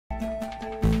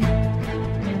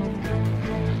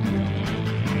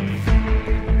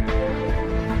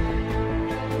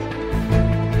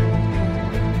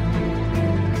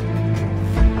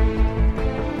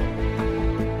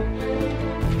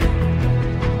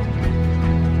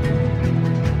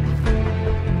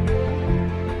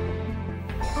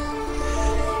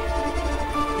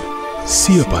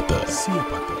සියපත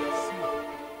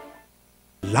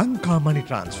ලංකා මනි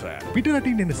transfer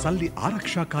පිටරටින් එන සල්ලි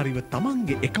ආරක්ෂාකාරීව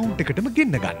තමන්ගේ account එකටම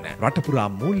ගෙන්න ගන්න. රට පුරා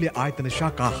මූල්‍ය ආයතන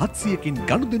ශාඛා 700කින්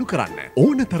ගනුදෙනු කරන්න.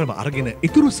 ඕනතරම අරගෙන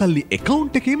ඉතුරු සල්ලි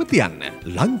account එකේම තියන්න.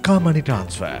 ලංකා මනි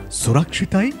ට්‍රාන්ස්ෆර්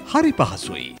සුරක්ෂිතයි හරි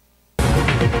පහසුයි.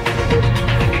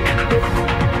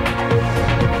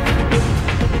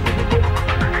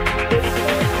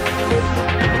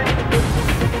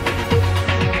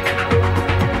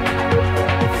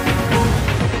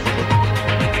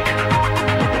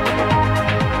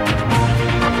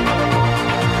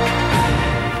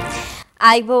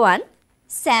 අයිබෝවන්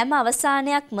සෑම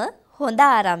අවසානයක්ම හොඳ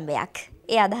ආරම්භයක්.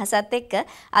 ඒ අදහසත් එක්ක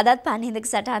අදත් පන්හිඳක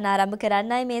සටහන ආරම්භ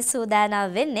කරන්නයි මේ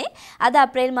සූදානම් වෙන්නේ. අද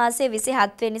අප්‍රේල් මාසයේ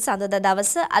 27 වෙනි සඳුදා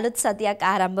දවස අලුත් සතියක්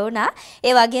ආරම්භ වුණා.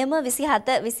 ඒ වගේම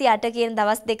 27 28 කියන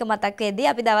දවස් දෙක මතක් වෙද්දී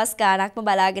අපි දවස් ගාණක්ම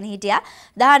බලාගෙන හිටියා.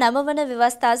 19 වන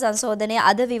ව්‍යවස්ථා සංශෝධනය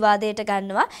අද විවාදයට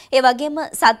ගන්නවා. ඒ වගේම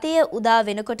සතිය උදා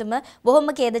වෙනකොටම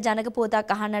බොහොම ඛේදජනක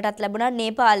පුවතක් අහන්නටත් ලැබුණා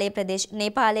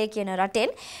නේපාලයේ කියන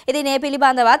රටෙන්. ඉතින් මේ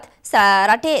පිළිබඳවත්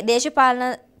රටේ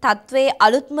දේශපාලන තත්වයේ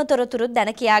අලුත්ම තොරතුරු දැන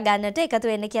කියා ගන්නට එකතු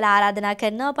වෙන්න කියලා ආරාධනා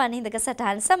කරනවා පන්හිඳක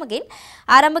සටහන් සමගින්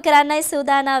ආරම්භ කරන්නයි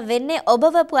සූදානම් වෙන්නේ.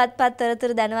 ඔබව පුවත්පත්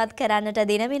තොරතුරු දැනුවත් කරන්නට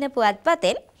දිනමින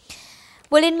පුවත්පතෙන්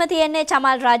මුලින්ම තියෙන්නේ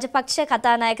චමල් රාජපක්ෂ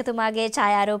කතානායකතුමාගේ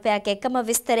ඡායාරූපයක් එක්කම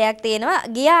විස්තරයක් තියෙනවා.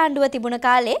 ගිය ආණ්ඩුව තිබුණ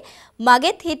කාලේ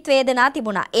මගෙත් හිත වේදනා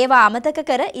තිබුණා. ඒවා අමතක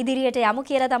කර ඉදිරියට යමු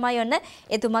කියලා තමයි ඔන්න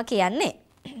එතුමා කියන්නේ.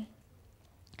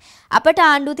 අපට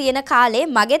ආණ්ඩු තියෙන කාලේ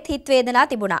මගෙත් හිත වේදනා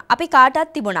තිබුණා. අපි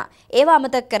කාටත් තිබුණා. ඒවා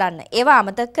අමතක කරන්න. ඒවා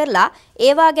අමතක කරලා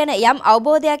ඒවා ගැන යම්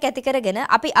අවබෝධයක් ඇති කරගෙන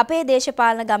අපි අපේ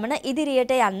දේශපාලන ගමන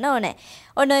ඉදිරියට යන්න ඕනේ.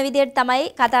 ඔන්න ඔය විදිහට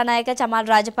තමයි කතානායක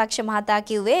චමල් රාජපක්ෂ මහතා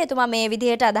කිව්වේ. එතුමා මේ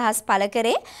විදිහට අදහස් පළ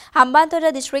කරේ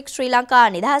හම්බන්තොට දිස්ත්‍රික් ශ්‍රී ලංකා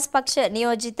නිදහස් පක්ෂ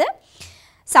නියෝජිත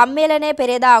සම්මේලනයේ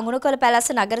පෙරේදා අඟුණුකොළ පැලැස්ස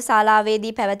නගර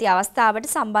ශාලාවේදී පැවති අවස්ථාවට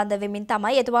සම්බන්ධ වෙමින්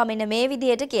තමයි එතුමා මෙන්න මේ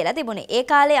විදිහට කියලා තිබුණේ. ඒ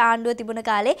කාලේ ආණ්ඩුව තිබුණ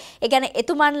කාලේ, ඒ කියන්නේ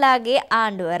එතුමන්ලාගේ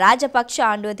ආණ්ඩුව රාජපක්ෂ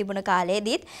ආණ්ඩුව තිබුණ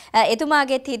කාලේදීත්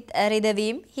එතුමාගේත් හිත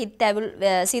රිදවීම්, හිත ඇවුල්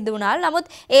සිදු වුණා. නමුත්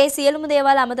ඒ සියලුම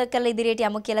දේවල් අමතක කරලා ඉදිරියට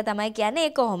යමු කියලා තමයි කියන්නේ.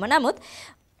 ඒ කොහොම නමුත්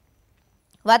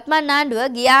වත්මන් ආණ්ඩුව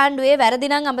ගිය ආණ්ඩුවේ වැරදි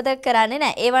නම් අමතක කරන්නේ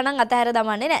නැහැ. ඒවා නම් අතහැර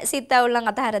දමන්නේ නැහැ. සිත් අවුල් නම්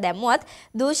අතහැර දැම්මුවත්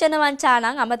දූෂණ වංචා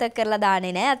නම් අමතක කරලා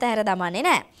දාන්නේ නැහැ. අතහැර දමන්නේ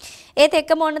නැහැ. ඒත්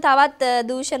එක්කම ඔන්න තවත්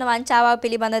දූෂණ වංචාව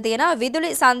පිළිබඳ තියෙනවා. විදුලි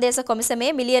සංදේශ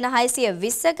කොමිසමේ මිලියන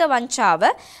 620ක වංචාව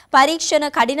පරීක්ෂණ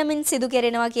කඩිනමින් සිදු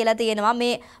කෙරෙනවා කියලා තියෙනවා.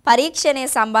 මේ පරීක්ෂණය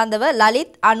සම්බන්ධව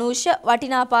ලලිත් අනූෂ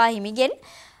වටිනාපා හිමිගෙන්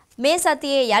මේ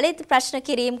සතියේ යලිත් ප්‍රශ්න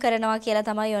කිරීම කරනවා කියලා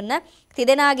තමයි ඔන්න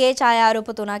තිදෙනාගේ ඡායාරූප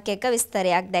තුනක් එක්ක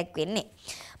විස්තරයක් දැක්වෙන්නේ.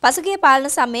 පසුගිය පාලන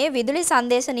සමයේ විදුලි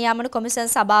සංදේශ නියාමන කොමිසම්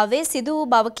සභාවේ සිදු වූ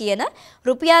බව කියන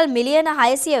රුපියල් මිලියන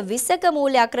 620ක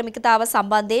මූල්‍ය අක්‍රමිකතාව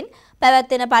සම්බන්ධයෙන්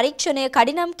පැවැත්වෙන පරීක්ෂණය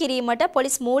කඩිනම් කිරීමට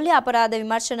පොලිස් මූල්‍ය අපරාධ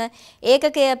විමර්ශන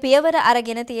ඒකකය පියවර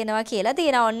අරගෙන තියෙනවා කියලා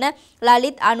තියෙනවා. ඔන්න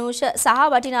ලලිත් අනූෂ සහ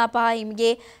වටිනාපා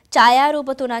හිමිගේ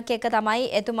ඡායාරූප තුනක් එක්ක තමයි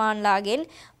එතුමාන්ලාගෙන්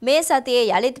මේ සතියේ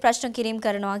යලිත් ප්‍රශ්න කිරීම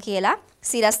කරනවා කියලා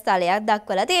සිරස්තලයක්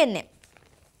දක්වලා තියෙන්නේ.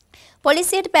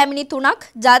 පොලිසියට පැමිණි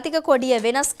 3ක් ජාතික කොඩිය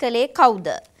වෙනස් කළේ කවුද?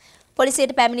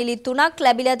 පොලිසියට පැමිණිලි 3ක්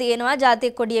ලැබිලා තියෙනවා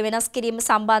ජාතික කොඩිය වෙනස් කිරීම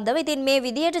සම්බන්ධව. ඉතින් මේ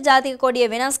විදියට ජාතික කොඩිය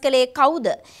වෙනස් කළේ කවුද?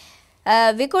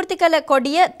 විකෘති කළ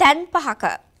කොඩිය තැන්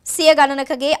 5ක සිය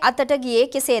ගණනකගේ අතට ගියේ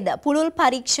කෙසේද? පුළුල්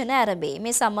පරීක්ෂණ ආරම්භයේ.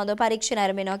 මේ සම්බන්ධව පරීක්ෂණ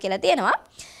ආරම්භනවා කියලා තියෙනවා.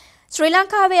 ශ්‍රී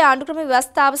ලංකාවේ ආණ්ඩුක්‍රම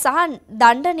ව්‍යවස්ථාව සහ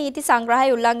දණ්ඩ නීති සංග්‍රහය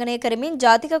උල්ලංඝනය කරමින්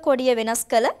ජාතික කොඩිය වෙනස්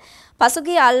කළ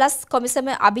පසුගිය අල්ලස්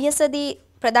කොමිසම අභියසදී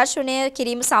ප්‍රදර්ශනය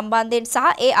කිරීම සම්බන්ධයෙන් සහ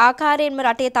ඒ ආකාරයෙන්ම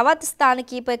රටේ තවත් ස්ථාන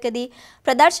කිහිපයකදී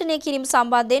ප්‍රදර්ශනය කිරීම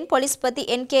සම්බන්ධයෙන් පොලිස්පති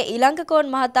එන්.කේ.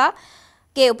 ඉලංගකෝන්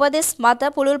මහතාගේ උපදෙස්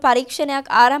මත පුළුල් පරීක්ෂණයක්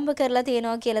ආරම්භ කරලා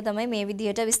තියෙනවා කියලා තමයි මේ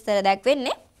විදිහට විස්තර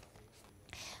දැක්වෙන්නේ.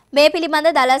 මේ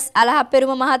පිළිබඳ දලස්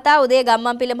අලහප්පෙරුම මහතා උදේ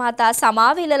ගම්මන්පිල මහතා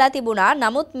සමාව ඉල්ලලා තිබුණා.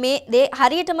 නමුත් මේ දේ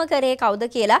හරියටම කරේ කවුද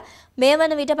කියලා මේ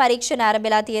වන විට පරීක්ෂණ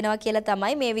ආරම්භලා තියෙනවා කියලා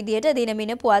තමයි මේ විදිහට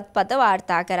දිනමින පුවත්පත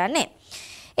වාර්තා කරන්නේ.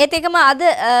 ඒත් එකම අද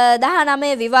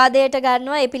 19 විවාදයට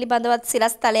ගන්නවා. ඒ පිළිබඳවත්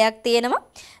සිරස්තලයක් තියෙනවා.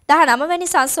 19 වැනි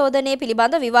සංශෝධනයේ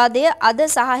පිළිබඳ විවාදය අද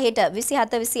සහ හෙට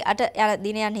 27 28 යන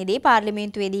දිනයන්හිදී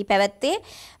පාර්ලිමේන්තුවේදී පැවැත්තේ.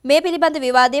 මේ පිළිබඳ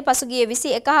විවාදයේ පසුගිය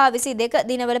 21 හා 22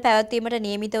 දිනවල පැවැත්වීමට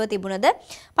නියමිතව තිබුණද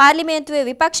පාර්ලිමේන්තුවේ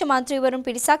විපක්ෂ මන්ත්‍රීවරුන්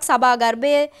පිරිසක්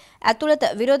සභාගර්භයේ ඇතුළත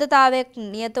විරෝධතාවයක්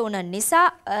නියත වුණ නිසා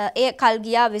ඒ කල්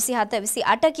ගියා 27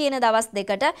 28 කියන දවස්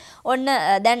දෙකට ඔන්න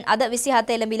දැන් අද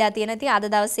 27 එළඹිලා තියෙන ඉතින් අද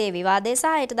දවසේ විවාදය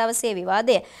සහ හෙට දවසේ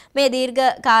විවාදය මේ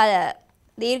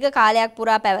දීර්ඝ කාලයක්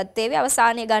පුරා පැවැත්වේවි.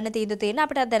 අවසානයේ ගන්න තීන්දුව තියෙන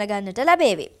අපිට දැනගන්නට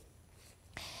ලැබේවි.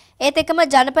 ඒත් එක්කම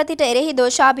ජනපතිට එරෙහි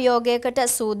දෝෂාභියෝගයකට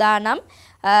සූදානම්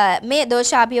මේ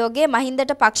දෝෂාභියෝගයේ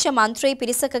මහින්දට පක්ෂ මන්ත්‍රී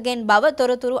පිරිසකගෙන් බව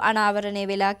තොරතුරු අනාවරණය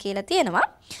වෙලා කියලා තියෙනවා.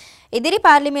 ඉදිරි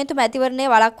පාර්ලිමේන්තු මැතිවරණය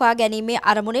වළක්වා ගැනීමේ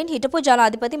අරමුණෙන් හිටපු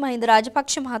ජනාධිපති මහින්ද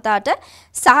රාජපක්ෂ මහතාට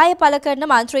සහාය පළ කරන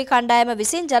මන්ත්‍රී කණ්ඩායම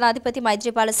විසින් ජනාධිපති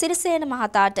මෛත්‍රීපාල සිරිසේන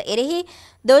මහතාට එරෙහි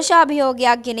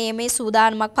දෝෂාභියෝගයක් ගෙනීමේ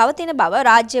සූදානමක් පවතින බව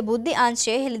රාජ්‍ය බුද්ධි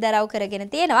අංශය හෙළිදරව් කරගෙන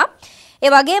තියෙනවා.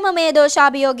 ඒ වගේම මේ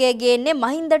දෝෂාභියෝගය ගේන්නේ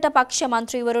මහින්දට පක්ෂ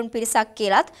මන්ත්‍රීවරුන් පිරිසක්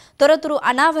කියලත් තොරතුරු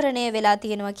අනාවරණය වෙලා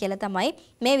තියෙනවා කියලා තමයි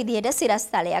මේ විදිහට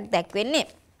සිරස්තලයක් දැක්වෙන්නේ.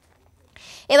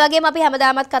 ඒ වගේම අපි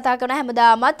හැමදාමත් කතා කරන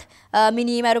හැමදාමත්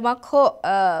මිනීමැරුමක් හෝ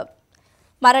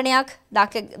මරණයක්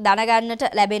දැනගන්නට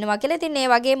ලැබෙනවා කියලා. ඉතින් ඒ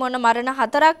වගේ මොන මරණ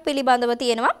 4ක් පිළිබඳව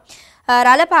තියෙනවා.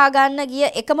 රළ පාගන්න ගිය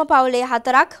එකම පවුලේ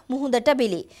 4ක් මුහුදට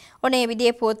බිලි. ඔනේ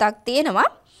විදිහේ පොතක් තියෙනවා.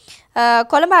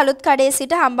 කොළඹ අලුත් කඩේ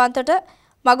සිට හම්බන්තොට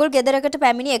මගුල් ගෙදරකට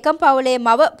පැමිණි එකම පවුලේ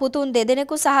මව පුතුන්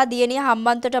දෙදෙනෙකු සහ දියණිය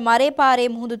හම්බන්තොට මරේ පාරේ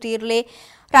මුහුදු තීරලේ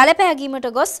රළ පෑගීමට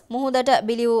ගොස් මුහුදට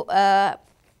බිලි වූ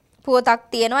පුවතක්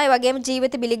තියෙනවා. ඒ වගේම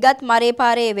ජීවිත බිලිගත් මරේ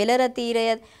පාරේ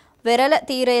වෙරළ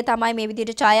තීරය තමයි මේ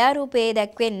විදිහට ඡායාරූපයේ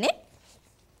දැක්වෙන්නේ.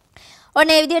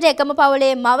 ඔන්න ඒ විදිහට එකම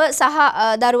පවුලේ මව සහ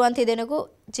දරුවන් තිදෙනෙකු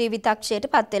ජීවිතක්ෂයට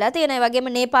පත් වෙලා තියෙනවා. ඒ වගේම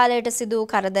නේපාලයට සිදු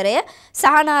වූ කරදරය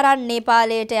සහනාරන්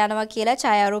නේපාලයට යනවා කියලා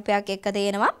ඡායාරූපයක් එක්ක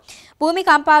තියෙනවා.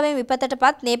 භූමිකම්පාවෙන්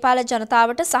විපතටපත් නේපාල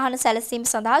ජනතාවට සහන සැලසීම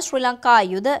සඳහා ශ්‍රී ලංකා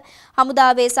යුද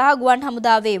හමුදාවේ සහ ගුවන්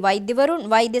හමුදාවේ වෛද්‍යවරුන්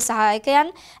වෛද්‍ය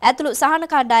සහායකයන් ඇතුළු සහන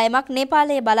කණ්ඩායමක්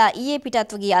නේපාලයේ බලා ඊයේ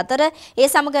පිටත්ව ගිය අතර ඒ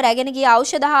සමග රැගෙන ගිය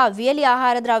ఔෂධ හා වියලි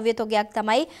ආහාර ද්‍රව්‍ය තොගයක්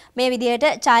තමයි මේ විදිහට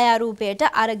ඡායාරූපයට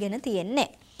අරගෙන තියෙන්නේ.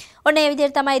 ඔන්න ඒ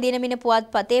විදිහට තමයි දිනමින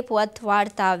පුවත්පතේ පුවත්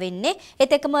වාර්තා වෙන්නේ.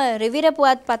 ඒත් එක්කම රිවිර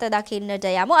පුවත්පත දකින්නට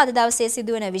යමු. අද දවසේ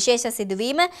සිදුවන විශේෂ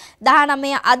සිදුවීම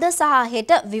 19 අද සහ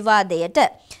හෙට විවාදයට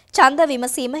ඡන්ද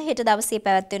විමසීම හෙට දවසේ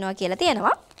පැවැත්වෙනවා කියලා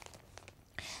තියෙනවා.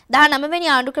 19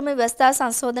 වෙනි ආණ්ඩුක්‍රම ව්‍යවස්ථා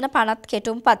සංශෝධන පනත්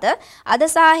කෙටුම්පත අද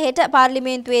සහ හෙට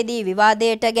පාර්ලිමේන්තුවේදී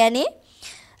විවාදයට ගැනේ.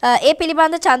 ඒ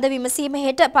පිළිබඳ ඡන්ද විමසීම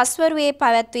හෙට පස්වරුවේ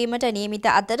පැවැත්වීමට නියමිත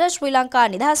අතර ශ්‍රී ලංකා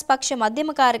නිදහස් පක්ෂ මධ්‍යම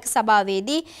කාරක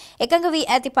සභාවේදී එකඟ වී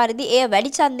ඇති පරිදි එය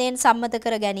වැඩි ඡන්දයෙන් සම්මත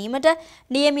කර ගැනීමට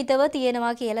නියමිතව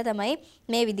තියෙනවා කියලා තමයි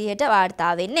මේ විදිහට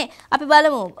වාර්තා වෙන්නේ. අපි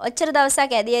බලමු ඔච්චර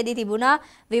දවසක් ඇදී තිබුණා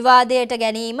විවාදයට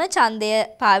ගැනීම ඡන්දය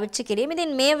පාවිච්චි කිරීම.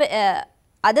 ඉතින් මේ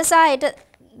අද සහ හෙට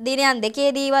දිනයන්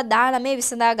දෙකේදීවත් 19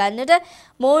 විසඳා ගන්නට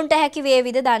මොවුන්ට හැකි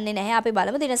වේවිද දන්නේ නැහැ. අපි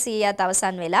බලමු දින 100ත්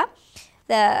අවසන් වෙලා.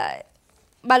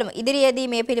 බලමු ඉදිරියේදී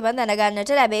මේ පිළිබඳ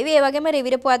දැනගන්නට ලැබෙවි. ඒ වගේම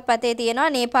රිවිර පුවත්පතේ තියෙනවා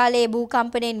නේපාලයේ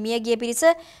භූකම්පනයෙන් මියගිය පිරිස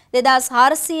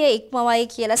 2400 ඉක්මවයි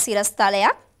කියලා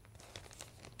සිරස්තලයක්.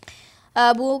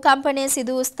 භූකම්පනයේ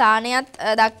සිදු වූ ස්ථානයත්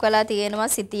දක්වලා තියෙනවා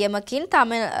සිතියමකින්.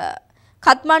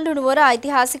 කත්මණ්ඩු නුවර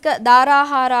ඓතිහාසික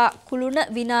දාරාහාරා කුළුණ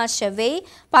විනාශ වෙයි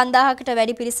 5000කට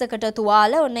වැඩි පිරිසකට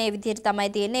තුවාල. ඔන්න ඒ විදිහට තමයි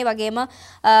තියෙන්නේ. ඒ වගේම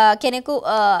කෙනෙකු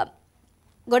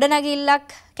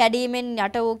ගොඩනැගිල්ලක් කැඩීමෙන්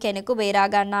යට වූ කෙනෙකු බේරා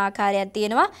ගන්න ආකාරයක්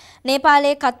තියෙනවා.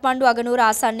 නේපාලයේ කත්මණ්ඩු අගනුවර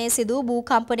ආසන්නයේ සිදු වූ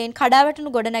භූකම්පනයෙන්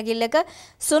කඩාවැටුණු ගොඩනැගිල්ලක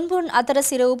සුන්බුන් අතර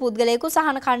සිර වූ පුද්ගලයෙකු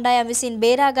සහන කණ්ඩායම් විසින්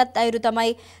බේරාගත් අයුරු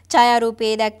තමයි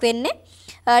ඡායාරූපයේ දැක්වෙන්නේ.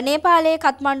 නේපාලයේ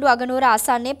කත්මණ්ඩු අගනුවර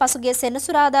ආසන්නයේ පසුගිය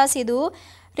සෙනසුරාදා සිදු වූ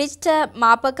රිච්ටර්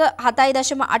මාපක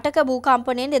 7.8ක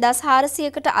භූකම්පනයෙන්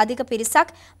 2400කට අධික පිරිසක්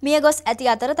මියගොස් ඇති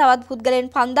අතර තවත් පුද්ගලයන්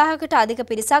 5000කට අධික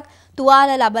පිරිසක්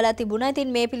තුවාල ලබලා තිබුණා.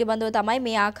 ඉතින් මේ පිළිබඳව තමයි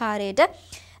මේ ආකාරයට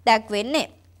දැක්වෙන්නේ.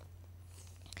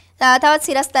 තවත්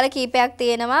සිරස්තල කීපයක්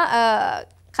තියෙනවා.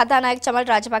 කතානායක චමල්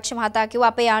රාජපක්ෂ මහතා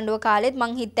කිව්වා අපේ ආණ්ඩුව කාලෙත්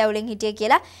මං හිත ඇවුලෙන් හිටියේ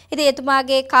කියලා. ඉතින්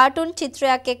එතුමාගේ කාටුන්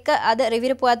චිත්‍රයක් එක්ක අද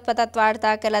රිවිර පුවත්පතත්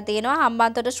වාර්තා කරලා තියෙනවා.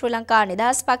 හම්බන්තොට ශ්‍රී ලංකා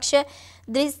නිදහස් පක්ෂ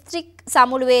දිස්ත්‍රික්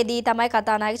සමුළුවේදී තමයි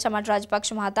කතානායක චමල්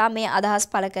රාජපක්ෂ මහතා මේ අදහස්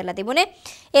පළ කරලා තිබුණේ.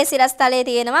 ඒ සිරස්තලයේ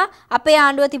තියෙනවා අපේ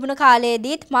ආණ්ඩුව තිබුණ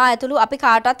කාලයේදීත් මා ඇතුළු අපි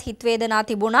කාටවත් හිත වේදනා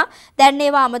තිබුණා. දැන්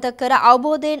ඒවා අමතක කර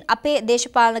අවබෝධයෙන් අපේ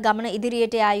දේශපාලන ගමන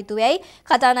ඉදිරියට යා යුතුයයි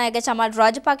කතානායක චමල්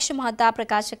රාජපක්ෂ මහතා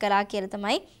ප්‍රකාශ කළා කියලා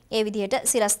තමයි ඒ විදිහට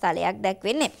සිරස්තලයක්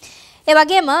දැක්වෙන්නේ. ඒ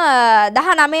වගේම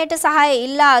 19ට සහාය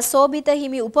ඉල්ලා සෝබිත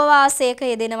හිමි උපවාසයක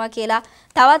යෙදෙනවා කියලා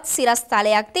තවත්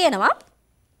සිරස්තලයක් තියෙනවා.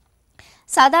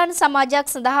 සාධාරණ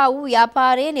සමාජයක් සඳහා වූ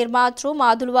ව්‍යාපාරයේ නිර්මාතෘ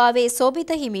මාදුළුවාවේ සෝබිත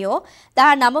හිමියෝ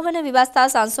 19 වන විවස්ථා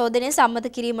සංශෝධනය සම්මත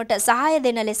කිරීමට සහාය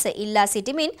දෙන ලෙස ඉල්ලා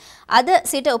සිටිමින් අද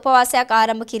සිට උපවාසයක්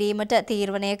ආරම්භ කිරීමට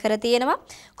තීරණය කර තියෙනවා.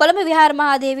 කොළඹ විහාර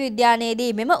මහාදේවි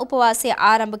උද්‍යානයේදී මෙම උපවාසය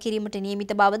ආරම්භ කිරීමට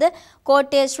නියමිත බවද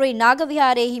කෝට්ටේ ශ්‍රී නාග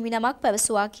විහාරයේ හිමි නමක්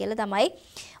පැවසුවා කියලා තමයි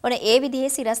ඔන්න ඒ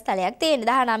විදිහේ සිරස්තලයක් තියෙන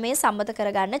 19 සම්මත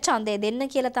කරගන්න ඡන්දය දෙන්න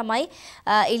කියලා තමයි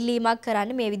ඉල්ලීමක්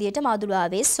කරන්නේ මේ විදිහට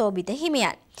මාදුළුවාවේ සෝබිත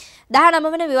හිමියන්.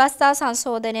 19 වන ව්‍යවස්ථා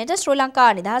සංශෝධනයට ශ්‍රී ලංකා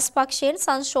නිදහස් පක්ෂයෙන්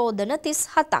සංශෝධන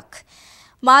 37ක්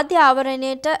මාධ්‍ය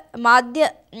ආවරණයට මාධ්‍ය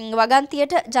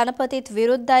වගන්තියට ජනපතිත්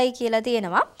විරුද්ධයි කියලා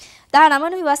තියෙනවා. 19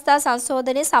 වන ව්‍යවස්ථා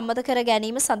සංශෝධනයේ සම්මත කර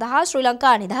ගැනීම සඳහා ශ්‍රී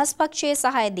ලංකා නිදහස් පක්ෂයේ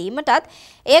සහාය දීමටත්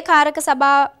ඒ කාරක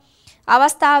සභාව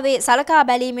අවස්ථාවේ සලකා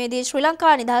බැලීමේදී ශ්‍රී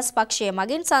ලංකා නිදහස් පක්ෂය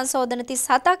මගින් සංශෝධන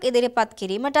 37ක් ඉදිරිපත්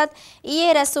කිරීමටත්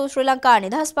ඊයේ රැස් වූ ශ්‍රී ලංකා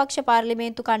නිදහස් පක්ෂ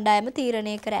පාර්ලිමේන්තු කණ්ඩායම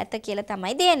තීරණය කර ඇත කියලා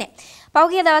තමයි දෙන්නේ.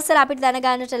 පෞගිය දවස්වල අපිට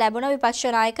දැනගන්නට ලැබුණ විපක්ෂ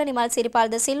නායක නිමල්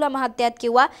සිරිපාල් ද සිල්වා මහත්තයාත්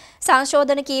කිව්වා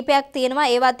සංශෝධන කීපයක්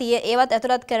තියෙනවා ඒවත්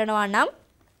ඇතුළත් කරනවා නම්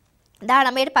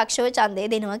 19ට පක්ෂව ඡන්දය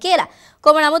දෙනවා කියලා.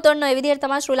 කොහොම නමුත් ඔන්න ඔය විදිහට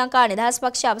තමයි ශ්‍රී ලංකා නිදහස්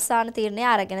පක්ෂය අවසාන තීරණය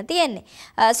අරගෙන තියෙන්නේ.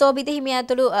 සෝබිත හිමිය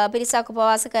ඇතුළු පිරිසක්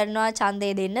උපවාස කරනවා ඡන්දය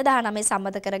දෙන්න 19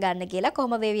 සම්මත කරගන්න කියලා.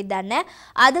 කොහොම වේවිද දන්නේ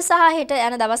අද සහ හෙට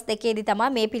යන දවස් දෙකේදී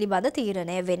තමයි මේ පිළිබඳ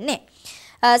තීරණය වෙන්නේ.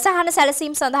 සහන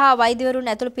සැලසීම් සඳහා වෛද්‍යවරුන්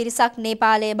ඇතුළු පිරිසක්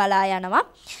නේපාලයේ බලා යනවා.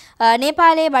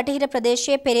 නේපාලයේ බටහිර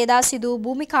ප්‍රදේශයේ පෙරේදා සිදු වූ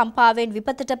භූමිකම්පාවෙන්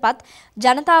විපතටපත්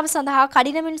ජනතාව සඳහා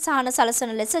කඩිනමින් සහන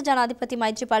සලසන ලෙස ජනාධිපති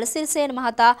මෛත්‍රීපාල සිරිසේන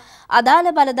මහතා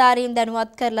අදාළ බලධාරීන්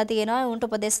දැනුවත් කරලා තියෙනවා. උන්ට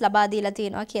උපදෙස් ලබා දීලා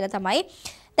තියෙනවා කියලා තමයි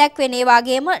දැක්වෙන්නේ.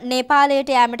 වගේම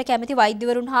නේපාලයට යෑමට කැමති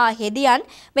වෛද්‍යවරුන් හා හෙදියන්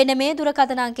මෙන්න මේ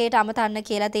දුරකථන අංකයට අමතන්න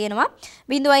කියලා තියෙනවා.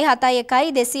 071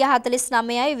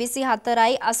 249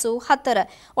 24 84.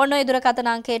 ඔන්න ඔය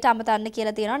දුරකථන අංකයට අමතන්න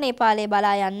කියලා තියෙනවා නේපාලයේ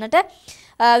බලා යන්නට.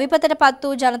 විපතටපත්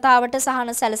වූ ජනතාවට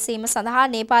සහන සැලසීම සඳහා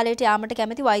නේපාලයට යාමට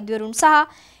කැමති වෛද්‍යවරුන්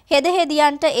සහ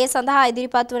හෙදියන්ට ඒ සඳහා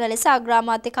ඉදිරිපත් වන ලෙස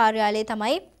අග්‍රාමාත්‍ය කාර්යාලය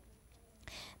තමයි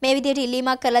මේ විදිහට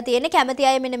ඉල්ලීමක් කරලා තියෙන්නේ. කැමති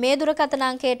අය මෙන්න මේ දුරකථන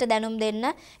අංකයට දැනුම් දෙන්න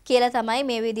කියලා තමයි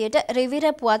මේ විදිහට රිවිර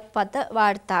පුවත්පත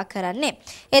වාර්තා කරන්නේ.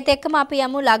 ඒත් එක්කම අපි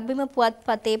යමු ලක්බිම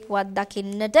පුවත්පතේ පුවත්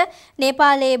දකින්නට.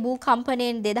 නේපාලයේ භූ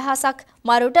කම්පනයෙන් 2000ක්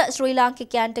මරුට ශ්‍රී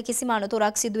ලාංකිකයන්ට කිසිම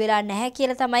අනතුරක් සිදු වෙලා නැහැ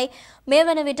කියලා තමයි මේ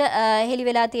වන විට හෙළි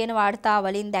වෙලා තියෙන වාර්තා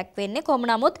වලින් දැක්වෙන්නේ. කොහොම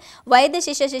නමුත් වෛද්‍ය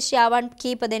ශිෂ්‍යාවන්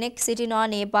කීප දෙනෙක් සිටිනවා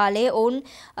නේපාලයේ. ඔවුන්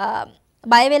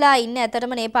බය වෙලා ඉන්නේ.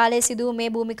 ඇත්තටම නේපාලයේ සිදු වූ මේ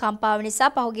භූමිකම්පාව නිසා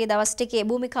පහුගිය දවස් ටිකේ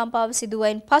භූමිකම්පාව සිදු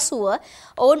වයින් පසුව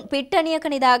ඔවුන් පිට්ටනියක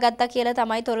නිදාගත්තා කියලා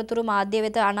තමයි තොරතුරු මාධ්‍ය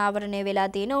වෙත අනාවරණය වෙලා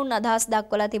තියෙන. ඔවුන් අදහස්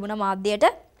දක්වලා තිබුණ මාධ්‍යයට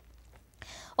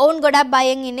ඔවුන් ගොඩක්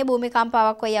බයෙන් ඉන්නේ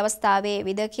භූමිකම්පාවක් ওই අවස්ථාවේ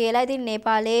විද කියලා. ඉතින්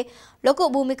නේපාලයේ ලොකු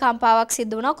භූමිකම්පාවක්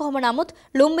සිදු වුණා. කොහොම නමුත්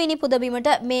ලුම්බිනි පුදබිමට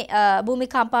මේ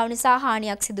භූමිකම්පාව නිසා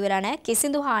හානියක් සිදු වෙලා නැහැ.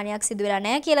 කිසිදු හානියක් සිදු වෙලා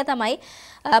නැහැ කියලා තමයි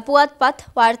පුවත්පත්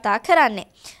වාර්තා කරන්නේ.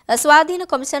 ස්වාධීන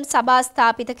කොමිෂන් සභා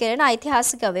ස්ථාපිත කරන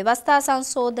ඓතිහාසික ව්‍යවස්ථා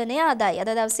සංශෝධනය අදයි. අද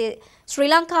දවසේ ශ්‍රී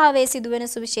ලංකාවේ සිදුවෙන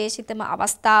සුවිශේෂිතම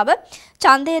අවස්ථාව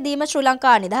ඡන්දය දීම ශ්‍රී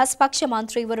ලංකා නිදහස් පක්ෂ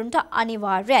මන්ත්‍රීවරුන්ට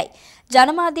අනිවාර්යයි.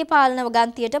 ජනමාධ්‍ය පාලන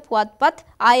වගන්තියට පුවත්පත්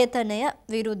ආයතනය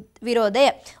විරෝධය.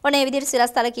 ඔනේ විදිහට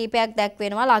සිරස්තල කීපයක්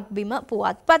දැක්වෙනවා ලක්බිම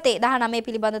පුවත්පතේ. 19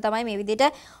 පිළිබඳ තමයි මේ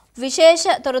විදිහට විශේෂ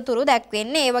තොරතුරු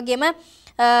දැක්වෙන්නේ. ඒ වගේම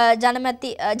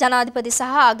ජනාධිපති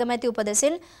සහ අගමැති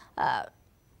උපදෙසින්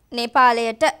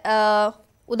නේපාලයට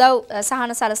උදව්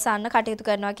සහන සලසන්න කටයුතු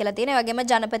කරනවා කියලා තියෙනවා. ඒ වගේම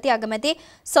ජනපති අගමැති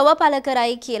සොව පළ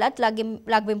කරයි කියලත්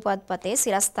ලක්බිම් පුවත්පතේ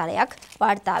සිරස්තලයක්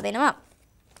වාර්තා වෙනවා.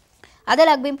 අද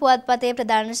ලක්බිම් පුවත්පතේ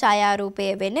ප්‍රධාන ඡායාරූපය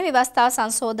වෙන්නේ ව්‍යවස්ථා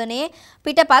සංශෝධනයේ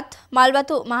පිටපත්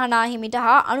මල්වතු මහනාහිමිට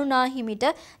හා අනුනාහිමිට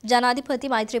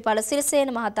ජනාධිපති මෛත්‍රීපාල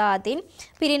සිරිසේන මහතා අතින්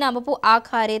පිරිනමපු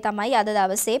ආකාරය තමයි අද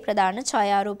දවසේ ප්‍රධාන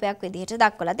ඡායාරූපයක් විදිහට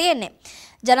දක්වලා තියෙන්නේ.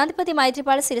 ජනාධිපති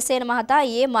මෛත්‍රීපාල සිරිසේන මහතා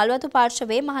ඊයේ මල්වතු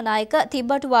පාර්ශවයේ මහානායක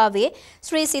තිබ්බටුවාවේ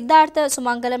ශ්‍රී සිද්ධාර්ථ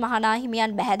සුමංගල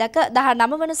මහනාහිමියන් බැහැදක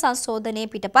 19 වන සංශෝධනයේ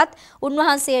පිටපත්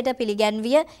උන්වහන්සේට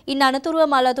පිළිගැන්විය. ඉන් අනතුරුව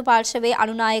මල්වතු පාර්ශවයේ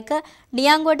අනුනායක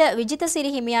නියංගොඩ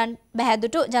විජිතසිරි හිමියන්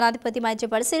බැහැදුටු ජනාධිපති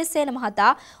මෛත්‍රීපාල සිරිසේන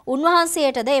මහතා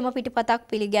උන්වහන්සේටද එම පිටපතක්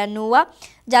පිළිගැන්වුවා.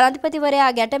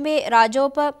 ජනාධිපතිවරයා ගැටඹේ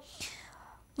රාජෝප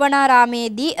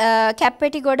වනාරාමේදී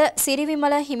කැප්පෙටිගොඩ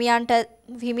සිරිවිමල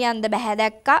හිමියන්ද බැහැ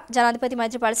දැක්කා. ජනාධිපති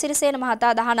මෛත්‍රීපාල සිරිසේන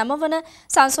මහතා 19 වන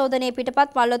සංශෝධනයේ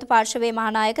පිටපත් මල්වතු පාර්ශවයේ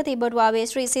මහානායක තිබ්බටුවාවේ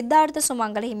ශ්‍රී සිද්ධාර්ථ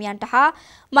සුමංගල හිමියන්ට හා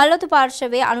මල්වතු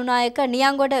පාර්ශවයේ අනුනායක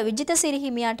නියංගොඩ විජිතසිරි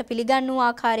හිමියන්ට පිළිගන්වූ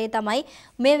ආකාරය තමයි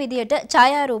මේ විදිහට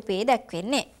ඡායාරූපයේ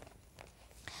දැක්වෙන්නේ.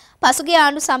 පසුගිය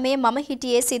ආණ්ඩු සමයේ මම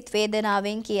හිටියේ සිත්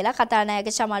වේදනාවෙන් කියලා කතානායක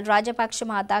චමල් රාජපක්ෂ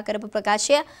මහතා කරපු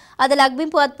ප්‍රකාශය අද ලක්බිම්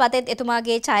පුවත්පතේත්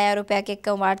එතුමාගේ ඡායාරූපයක්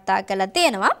එක්කම වාර්තා කරලා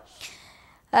තියෙනවා.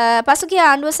 පසුගිය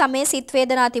ආණ්ඩුව සමයේ සිත්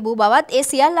වේදනා තිබූ බවත් ඒ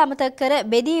සියල්ල අමතක කර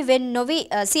බෙදී වෙන් නොවි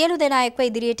සියලු දෙනා එක්ව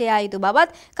ඉදිරියට යා යුතු බවත්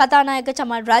කතානායක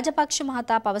චමල් රාජපක්ෂ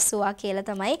මහතා පවසුවා කියලා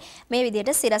තමයි මේ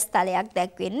විදිහට සිරස්තලයක්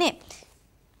දැක්වෙන්නේ.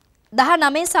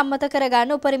 19 සම්මත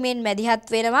කරගන්න උපරිමයෙන්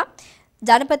මැදිහත් වෙනවා.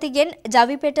 ජනපතිගෙන්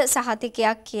ජවිපෙට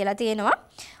සහතිකයක් කියලා තියෙනවා.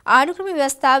 ආණ්ඩුක්‍රම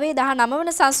ව්‍යවස්ථාවේ 19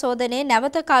 වන සංශෝධනයේ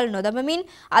නැවත කල් නොදමමින්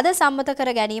අද සම්මත කර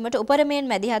ගැනීමට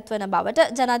උපරිමයෙන් මැදිහත් වන බවට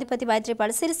ජනාධිපති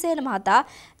මෛත්‍රීපාල සිරිසේන මහතා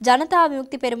ජනතා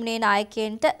විමුක්ති පෙරමුණේ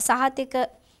නායකයන්ට සහතික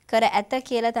කර ඇත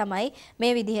කියලා තමයි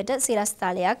මේ විදිහට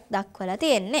සිරස්තලයක් දක්වලා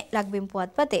තියෙන්නේ ලක්බිම්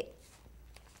පුවත්පතේ.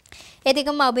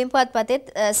 ඒතිකම ලක්බිම් පුවත්පතේත්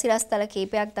සිරස්තල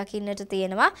කීපයක් දකින්නට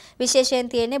තියෙනවා. විශේෂයෙන්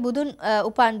තියෙන්නේ බුදුන්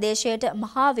උපන් දේශයට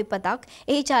මහා විපතක්.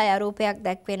 එහි ඡායාරූපයක්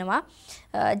දැක්වෙනවා.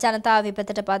 ජනතා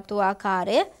විපතටපත් වූ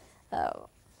ආකාරය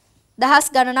දහස්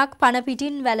ගණනක් පණ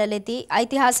පිටින් වැළලෙති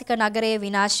ඓතිහාසික නගරයේ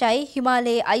විනාශයයි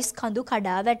හිමාලයේ අයිස් කඳු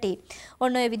කඩා වැටේ.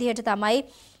 ඔන්න ඔය විදිහට තමයි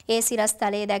ඒ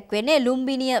සිරස්තලයේ දැක්වෙන්නේ.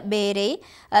 ලුම්බිනිය බේරෙයි.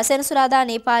 සෙනසුරාදා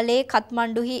නේපාලයේ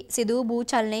කත්මණ්ඩුහි සිදු වූ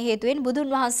භූචලනයේ හේතුවෙන්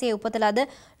බුදුන් වහන්සේ උපත ලද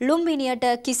ලුම්බිනියට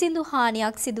කිසිදු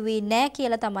හානියක් සිදු වී නැහැ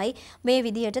කියලා තමයි මේ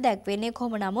විදිහට දැක්වෙන්නේ.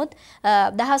 කොහොම නමුත්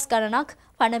දහස් ගණනක්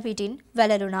පණ පිටින්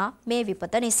වැළලුණා මේ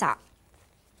විපත නිසා.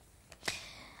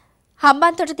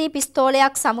 හම්බන්තොටදී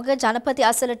පිස්තෝලයක් සමග ජනපති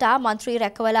අසලට මන්ත්‍රී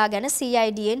රැකවලා ගැන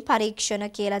CIDෙන් පරීක්ෂණ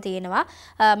කියලා තියෙනවා.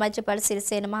 මජ්ජපල්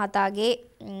සිරිසේන මහතාගේ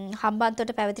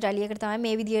හම්බන්තොට පැවති රැලියකට තමයි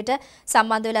මේ විදිහට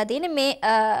සම්බන්ධ වෙලා තියෙන්නේ. මේ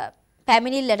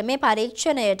පැමිණිල්ලට මේ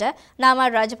පරීක්ෂණයට නාමල්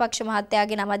රාජපක්ෂ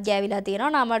මහත්තයාගේ නමත් ගෑවිලා තියෙනවා.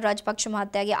 නාමල් රාජපක්ෂ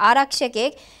මහත්තයාගේ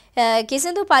ආරක්ෂකයෙක්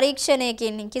කිසිදු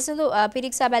පරීක්ෂණයකින් කිසිදු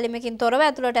පිරික්සා බැලීමකින් තොරව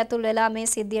ඇතුල් වෙලා මේ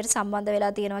සිද්ධියට සම්බන්ධ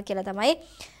වෙලා තියෙනවා කියලා තමයි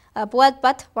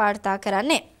පුවත්පත් වාර්තා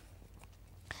කරන්නේ.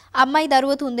 අම්මයි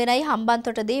දරුව තුන්දෙනයි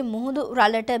හම්බන්තොටදී මුහුදු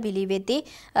රළට බිලි වෙති.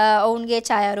 ඔවුන්ගේ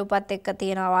ඡායාරූපත් එක්ක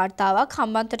තියෙන වාර්තාවක්.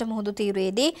 හම්බන්තොට මුහුදු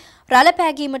තීරයේදී රළ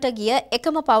පෑගීමට ගිය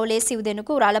එකම පවුලේ සිව්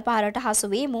දෙනෙකු රළ පහරට හසු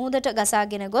වී මුහුදට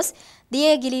ගසාගෙන ගොස්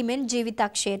දියේ ගිලීමෙන්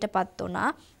ජීවිතක්ෂයටපත් වුණා.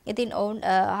 ඉතින් ඔවුන්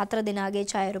 4 දෙනාගේ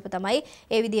ඡායාරූප තමයි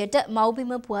ඒ විදිහට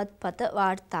මව්බිම පුවත්පත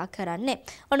වාර්තා කරන්නේ.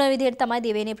 ඔන්න ඔය විදිහට තමයි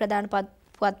දෙවෙනි ප්‍රධාන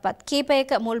පුවත්පත්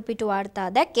කීපයක මුල් පිටු වාර්තා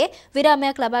දැක්කේ.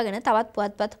 විරාමයක් ලබාගෙන තවත්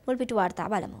පුවත්පත් මුල් පිටු වාර්තා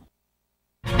බලමු.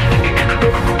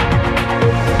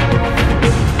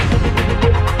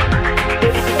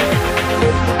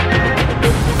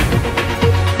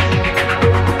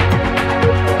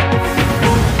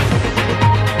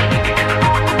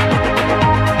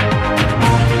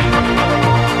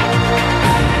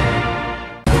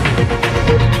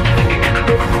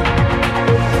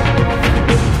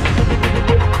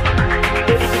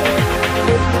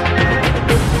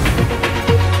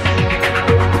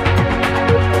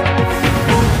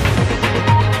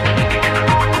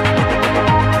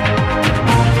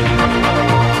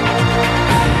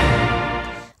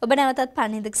 ඔබ නැවතත්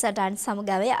පන්හිඳක සටහන්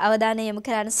සමගාවේ අවධානය යොමු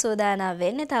කරන්න සූදානම්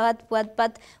වෙන්නේ තවත්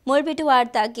පුවත්පත් මුල් පිටු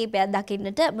වාර්තා කිහිපයක්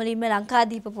දකින්නට. මුලින්ම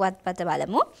ලංකාදීප පුවත්පත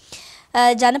බලමු.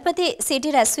 ජනපති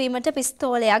සිටි රැස්වීමට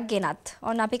පිස්තෝලයක් ගෙනත්.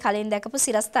 ඔන්න අපි කලින් දැකපු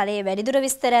සිරස්තලයේ වැඩිදුර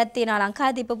විස්තරයක් තියෙනවා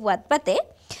ලංකාදීප පුවත්පතේ.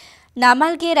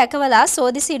 නමල්ගේ රැකවලා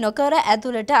සෝදිසි නොකර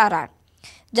ඇතුළට අරන්.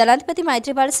 ජනාධිපති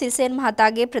මෛත්‍රීපාල සිරිසේන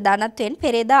මහතාගේ ප්‍රධානත්වයෙන්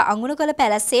පෙරේදා අඟුණුකල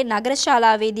පැලැස්සේ නගර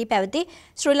ශාලාවේදී පැවති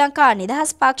ශ්‍රී ලංකා නිදහස්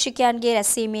පාක්ෂිකයන්ගේ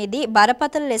රැස්වීමේදී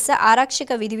බරපතල ලෙස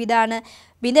ආරක්ෂක විධිවිධාන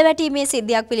බිඳවැටීමේ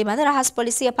සිද්ධියක් පිළිබඳ රහස්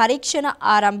පොලිසිය පරීක්ෂණ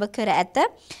ආරම්භ කර ඇත.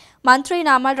 මන්ත්‍රී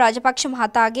නාමල් රාජපක්ෂ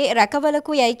මහතාගේ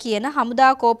රැකවලකු යයි කියන හමුදා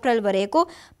කෝප්‍රල්වරයෙකු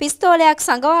පිස්තෝලයක්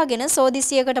සංගවාගෙන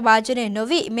සෝදිසියකට භාජනය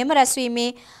නොවි මෙම රැස්වීමේ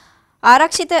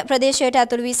ආරක්ෂිත ප්‍රදේශයට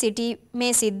ඇතුළු වී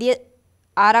සිටීමේ සිද්ධිය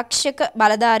ආරක්ෂක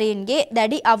බලධාරීන්ගේ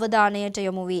දැඩි අවධානයට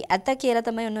යොමු වී ඇත කියලා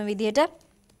තමයි ඔන්න විදිහට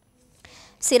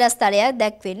සිරස්තලයක්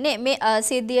දැක්වෙන්නේ. මේ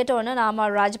සිද්ධියට ඔන්න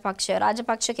නාමල්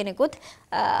රාජපක්ෂ කෙනෙකුත්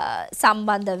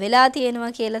සම්බන්ධ වෙලා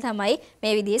තියෙනවා කියලා තමයි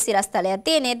මේ විදිහේ සිරස්තලයක්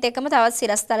තියෙන්නේ. ඒත් එක්කම තවත්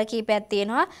සිරස්තල කීපයක්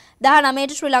තියෙනවා.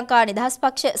 19ට ශ්‍රී ලංකා නිදහස්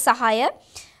පක්ෂ සහාය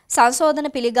සංශෝධන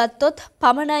පිළිගත්තොත්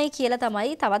පමණයි කියලා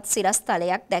තමයි තවත්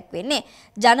සිරස්තලයක් දැක්වෙන්නේ.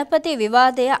 ජනපති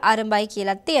විවාදය ආරම්භයි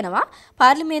කියලා තියෙනවා.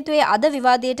 පාර්ලිමේන්තුවේ අද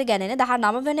විවාදයට ගැනෙන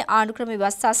 19 වෙනි ආණ්ඩුක්‍රම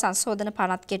ව්‍යවස්ථා සංශෝධන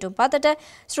පනත් කෙටුම්පතට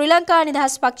ශ්‍රී ලංකා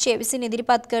නිදහස් පක්ෂය විසින්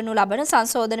ඉදිරිපත් කරනු ලබන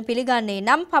සංශෝධන පිළිගන්නේ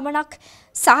නම් පමණක්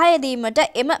සහාය දීමට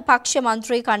එම පක්ෂ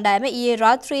මන්ත්‍රී කණ්ඩායම ඊයේ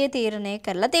රාත්‍රියේ තීරණය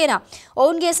කරලා තියෙනවා.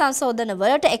 ඔවුන්ගේ සංශෝධන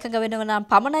වලට එකඟ වෙනව නම්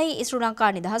පමණයි ශ්‍රී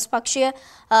ලංකා නිදහස් පක්ෂය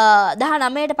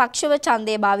 19ට පක්ෂව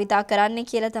ඡන්දය භාවිතා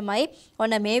කරන්න කියලා තමයි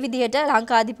ඔන්න මේ විදිහට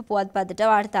ලංකාදීප පුවත්පතට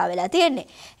වාර්තා වෙලා තියෙන්නේ.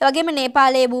 ඒ වගේම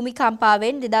නේපාලයේ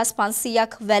භූමිකම්පාවෙන්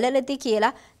 2500ක් වැළලති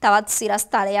කියලා තවත්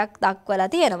සිරස්තලයක් දක්වලා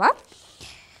තියෙනවා.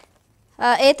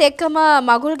 ඒත් එක්කම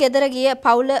මගුල් ගෙදර ගිය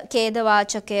පවුල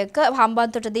ඛේදවාචකයක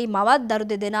හම්බන්තොටදී මවත් දරු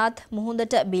දෙදෙනාත්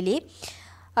මුහුදට බිලි.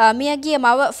 මියගිය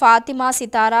මව ෆාතිමා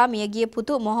සිතාරා මියගිය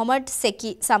පුතු මොහොමඩ්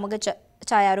සෙකි සමග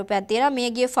ඡායාරූපයක් තියෙනවා.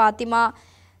 මියගිය ෆාතිමා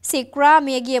සික්රා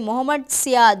මියගිය මොහොමඩ්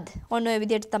සියාද් ඔන්න ඔය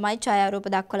විදිහට තමයි ඡායාරූප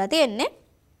දක්වලා තියෙන්නේ.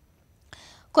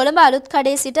 කොළඹ අලුත්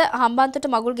කඩේ සිට හම්බන්තොට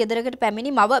මගුල් ගෙදරකට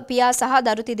පැමිණි මව පියා සහ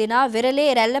දරු තිදෙනා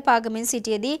වෙරළේ රැල්ල පාගමින්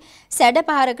සිටියේදී සැඩ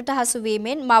පහරකට හසු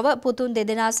වීමෙන් මව පුතුන්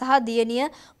දෙදෙනා සහ දියණිය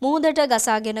මුහුදට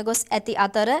ගසාගෙන ගොස් ඇති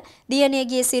අතර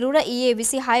දියණියගේ සිරුර ඊයේ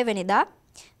 26 වෙනිදා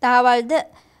දහවල්ද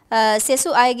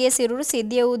සෙසු අයගේ සිරුරු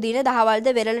සිද්ධිය වූ දින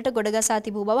දහවල්ද වෙරළට ගොඩගසා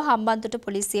තිබූ බව හම්බන්තොට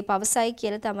පොලිසිය පවසයි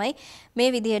කියලා තමයි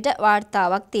මේ විදිහට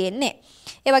වාර්තාවක් තියෙන්නේ.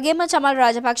 ඒ වගේම චමල්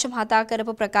රාජපක්ෂ මහතා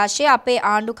කරපු ප්‍රකාශය අපේ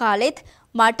ආණ්ඩු කාලෙත්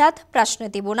මටත්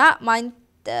ප්‍රශ්න තිබුණා.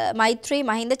 මෛත්‍රී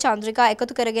මහින්ද චන්ද්‍රිකා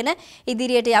එකතු කරගෙන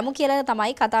ඉදිරියට යමු කියලා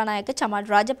තමයි කතානායක චමල්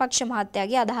රාජපක්ෂ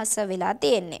මහත්තයාගේ අදහස වෙලා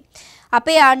තියෙන්නේ.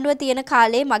 අපේ ආණ්ඩුව තියෙන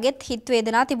කාලේ මගෙත් හිත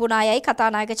වේදනා තිබුණා යයි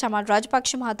කතානායක චමල්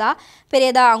රාජපක්ෂ මහතා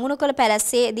පෙරේදා අඟුණුකල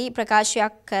පැලැස්සේදී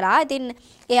ප්‍රකාශයක් කරා. ඉතින්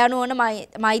ඒ අනුවන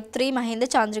මෛත්‍රී මහින්ද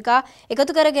චන්ද්‍රිකා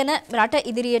එකතු කරගෙන රට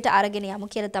ඉදිරියට අරගෙන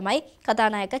යමු කියලා තමයි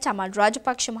කතානායක චමල්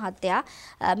රාජපක්ෂ මහත්තයා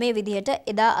මේ විදිහට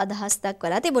එදා අදහස්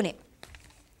දක්වලා තිබුණේ.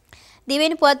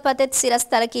 දිවෙන පුවත්පතෙත්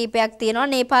සිරස්තල කීපයක් තියෙනවා.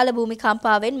 නේපාල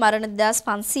භූමිකම්පාවෙන් මරණ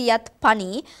 2500ත්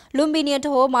පණි ලුම්බිනියට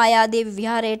හෝ මායාදේවි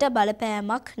විහාරයට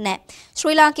බලපෑමක් නැහැ.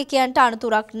 ශ්‍රී ලාංකිකයන්ට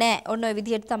අනතුරක් නැහැ. ඔන්න ඔය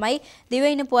විදිහට තමයි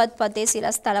දිවෙන පුවත්පතේ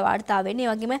සිරස්තල වාර්තා වෙන්නේ.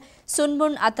 ඒ වගේම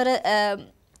සුන්බුන් අතර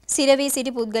සිරවි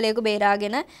සිටි පුද්ගලයෙකු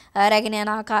බේරාගෙන රැගෙන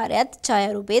යන ආකාරයත්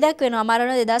ඡායාරූපේ දක්වනවා.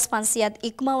 මරණ 2500ත්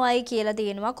ඉක්මවයි කියලා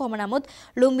තියෙනවා. කොහොම නමුත්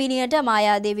ලුම්බිනියට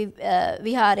මායාදේවි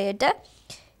විහාරයට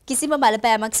කිසිම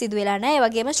බලපෑමක් සිදු වෙලා නැහැ. ඒ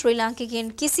වගේම ශ්‍රී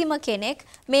ලාංකිකයන් කිසිම කෙනෙක්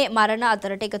මේ මරණ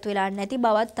අතරට එකතු වෙලා නැති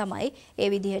බවත් තමයි ඒ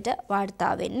විදිහට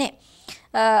වාර්තා වෙන්නේ.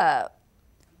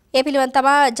 ඒ පිළිබඳව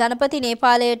තමයි ජනපති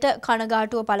නේපාලයට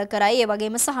කනගාටුව පළ කරයි. ඒ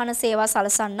වගේම සහන සේවා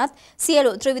සලසන්නත්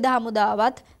සියලු ත්‍රිවිධ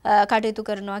හමුදාවත් කටයුතු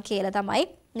කරනවා කියලා තමයි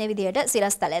මේ විදිහට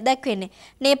සිරස්තලය දැක්වෙන්නේ.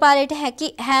 නේපාලයට හැකි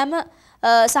හැම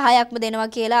සහායක්ම දෙනවා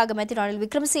කියලා අගමැති රනිල්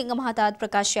වික්‍රමසිංහ මහතාත්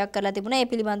ප්‍රකාශයක් කරලා තිබුණා.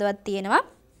 ඒ පිළිබඳවත් තියෙනවා.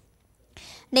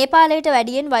 නේපාලයට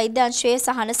වැඩියෙන් වෛද්‍ය අංශයේ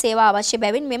සහන සේවා අවශ්‍ය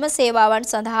බැවින් මෙම සේවාවන්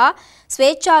සඳහා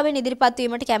ස්වේච්ඡාවෙන් ඉදිරිපත්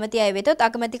වීමට කැමැති අය වෙතොත්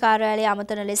අගමැති කාර්යාලය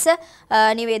අමතන ලෙස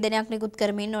නිවේදනයක් නිකුත්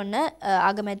කරමින් ඔන්න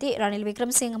අගමැති රනිල්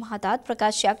වික්‍රමසිංහ මහතාත්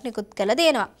ප්‍රකාශයක් නිකුත් කළ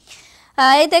දෙනවා.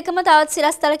 ඒත් එක්කම තවත්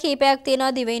සිරස්තල කීපයක්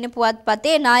තියෙනවා දිවයින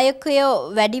පුවත්පතේ. නායකයෝ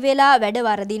වැඩි වෙලා වැඩ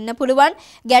වරදින්න පුළුවන්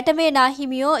ගැටමේ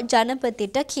නාහිමියෝ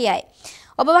ජනපතිට කියයි.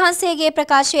 ඔබ වහන්සේගේ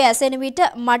ප්‍රකාශය ඇසෙන විට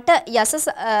මට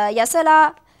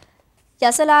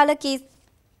යසලාල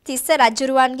තිස්ස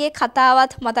රජුරුවන්ගේ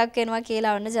කතාවත් මතක් වෙනවා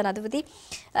කියලා ඔන්න ජනාධිපති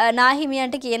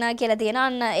නාහිමියන්ට කියනවා කියලා තියෙනවා.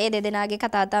 අන්න ඒ දෙදෙනාගේ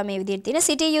කතාව තමයි මේ විදිහට තියෙන.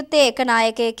 සිටිය යුත්තේ එක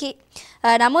නායකයෙකි.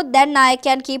 නමුත් දැන්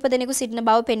නායකයන් කීප දෙනෙකු සිටින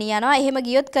බව පෙනී යනවා. එහෙම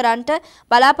ගියොත් කරන්ට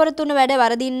බලාපොරොත්තු වුණු වැඩ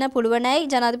වරදින්න පුළුවනයි.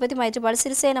 ජනාධිපති මෛත්‍රීපාල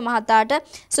සිරිසේන මහතාට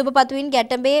සුබපතුවින්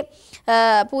ගැටඹේ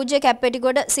පූජ්‍ය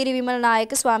කැප්පෙටිගොඩ සිරි විමල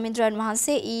නායක ස්වාමීන්ද්‍රයන්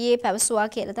වහන්සේ ඊයේ පැවසුවා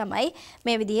කියලා තමයි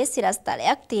මේ විදිහේ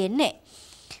සිරස්තලයක් තියෙන්නේ.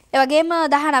 එවැගේම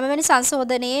 19 වෙනි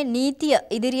සංශෝධනයේ නීතිය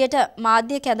ඉදිරියට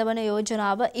මාධ්‍ය කැඳවන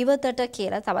යෝජනාව ඉවතට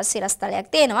කියලා තවත් සිරස්තලයක්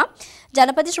තියෙනවා.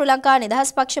 ජනපති ශ්‍රී ලංකා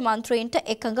නිදහස් පක්ෂ මන්ත්‍රීන්ට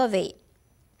එකඟ වෙයි.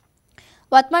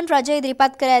 වත්මන් රජය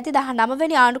ඉදිරිපත් කර ඇති 19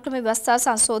 වෙනි ආණ්ඩුක්‍රම ව්‍යවස්ථා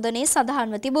සංශෝධනයේ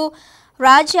සඳහන්ව තිබූ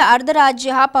රාජ්‍ය අර්ධ රාජ්‍ය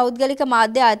හා පෞද්ගලික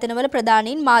මාධ්‍ය ආයතනවල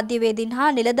ප්‍රධානීන් මාධ්‍යවේදීන් හා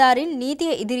නිලධාරීන්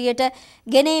නීතිය ඉදිරියට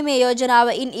ගෙනීමේ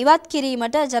යෝජනාව ඉවත්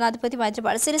කිරීමට ජනාධිපති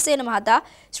මෛත්‍රීපාල සිරිසේන මහතා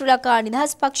ශ්‍රී ලංකා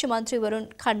නිදහස් පක්ෂ මන්ත්‍රීවරුන්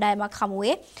කණ්ඩායමක්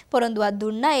හමුවේ පොරොන්දුවක්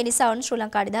දුන්නා. ඒ නිසා ශ්‍රී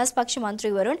ලංකා නිදහස් පක්ෂ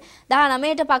මන්ත්‍රීවරුන්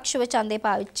 19ට පක්ෂව ඡන්දය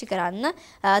පාවිච්චි කරන්න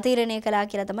තීරණය කළා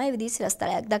කියලා තමයි විධි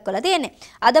සිරස්තලයක් දක්වලා තියෙන්නේ.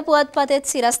 අද පුවත්පතේ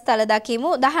සිරස්තල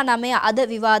දකිමු. 19 අද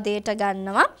විවාදයට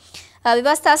ගන්නවා.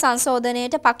 විවස්ථා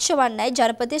සංශෝධනයට පක්ෂ වන්නයි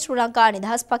ජනපති ශ්‍රී ලංකා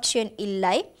නිදහස් පක්ෂයෙන්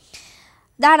ඉල්ලයි.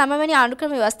 19 වෙනි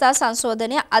ආණ්ඩුක්‍රම ව්‍යවස්ථා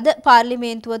සංශෝධනය අද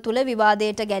පාර්ලිමේන්තුව තුල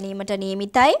විවාදයට ගැනීමට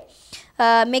නියමිතයි.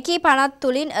 මෙකී පනත්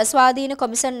තුලින් ස්වාධීන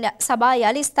කොමිසම් සභා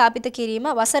යලි ස්ථාපිත කිරීම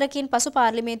වසරකින් පසු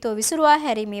පාර්ලිමේන්තුව විසිරුවා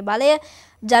හැරීමේ බලය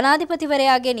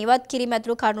ජනාධිපතිවරයාගේ ඉවත් කිරීම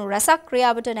ඇතුළු කරුණු රැසක්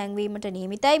ක්‍රියාවට නැංවීමට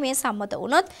නියමිතයි. මේ සම්මත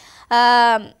වුණොත්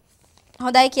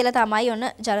හොඳයි කියලා තමයි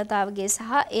ඔන්න ජනතාවගේ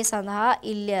සහ ඒ සඳහා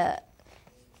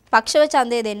පක්ෂව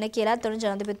ඡන්දය දෙන්න කියලා තොරණ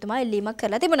ජනාධිපතිතුමා ඉල්ලීමක්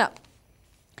කරලා තිබුණා.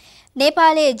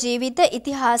 නේපාලයේ ජීවිත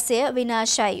ඉතිහාසය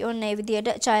විනාශයි. ඔන්න ඒ විදිහට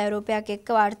ඡායාරූපයක්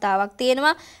එක්ක වාර්තාවක්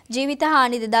තියෙනවා. ජීවිත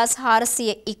හානි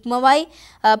 2400 ඉක්මවයි.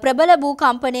 ප්‍රබල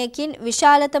භූකම්පනයකින්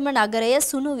විශාලතම නගරය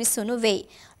සුණු විසුණු වෙයි.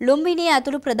 ලුම්බිනිය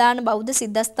ඇතුළු ප්‍රධාන බෞද්ධ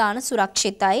සිද්ධස්ථාන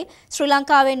සුරක්ෂිතයි. ශ්‍රී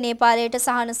ලංකාවෙන් නේපාලයට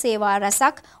සහන සේවා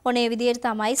රැසක් ඔනේ විදිහට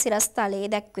තමයි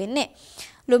සිරස්තලයේ දැක්වෙන්නේ.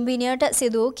 ලුම්බිනියට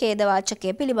සිදු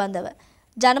ඛේදවාචකය පිළිබඳව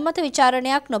ජනමත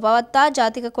විචාරණයක් නොපවත්වා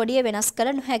ජාතික කොඩිය වෙනස්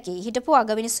කළ නොහැකි. හිටපු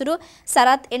අගවිනිසුරු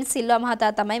සරත් එන් සිල්වා මහතා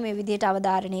තමයි මේ විදිහට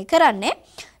අවධාරණය කරන්නේ.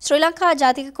 ශ්‍රී ලංකා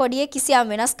ජාතික කොඩියේ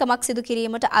කිසියම් වෙනස්කමක් සිදු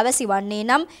කිරීමට අවැසි වන්නේ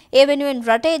නම් ඒ වෙනුවෙන්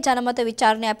රටේ ජනමත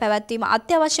විචාරණයක් පැවැත්වීම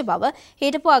අත්‍යවශ්‍ය බව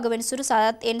හිටපු අගවිනිසුරු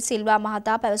සරත් එන් සිල්වා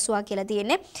මහතා පැවසුවා කියලා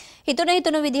තියෙන්නේ.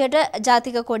 හිතුණු විදිහට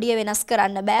ජාතික කොඩිය වෙනස්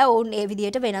කරන්න බෑ. ඔවුන් ඒ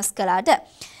විදිහට වෙනස් කළාට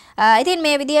ඉතින්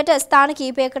මේ විදිහට ස්ථාන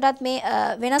කීපයකටත් මේ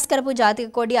වෙනස් කරපු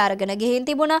ජාතික කොඩිය අරගෙන ගිහින්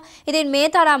තිබුණා. ඉතින් මේ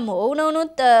තරම්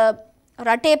වුණොත්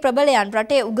රටේ ප්‍රබලයන්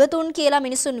රටේ උගතුන් කියලා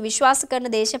මිනිසුන් විශ්වාස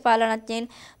කරන දේශපාලනඥයින්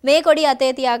මේ කොඩිය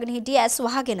අතේ තියාගෙන හිටියේ ඇස්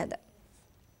වහගෙනද?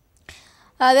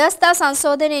 ව්‍යවස්ථා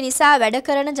සංශෝධනය නිසා වැඩ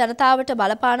කරන ජනතාවට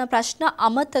බලපාන ප්‍රශ්න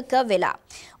අමතක වෙලා.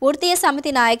 වෘත්තීය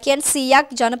සමිති නායකයන්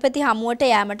 100ක් ජනපති හමුවට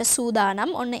යෑමට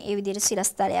සූදානම්. ඔන්න ඒ විදිහට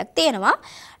සිරස්තලයක් තියෙනවා.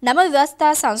 නව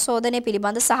ව්‍යවස්ථා සංශෝධනය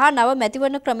පිළිබඳ සහ නව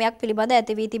මැතිවරණ ක්‍රමයක් පිළිබඳ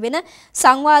ඇති වී තිබෙන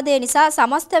සංවාදය නිසා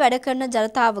සමස්ත වැඩ කරන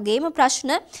ජනතාවගේම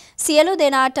ප්‍රශ්න සියලු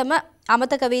දෙනාටම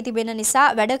අමතක වී තිබෙන නිසා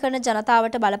වැඩ කරන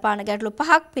ජනතාවට බලපාන ගැටලු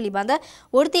 5ක් පිළිබඳ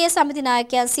වෘත්තීය සමිති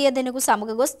නායකයන් 100 දෙනෙකු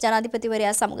සමග ගොස්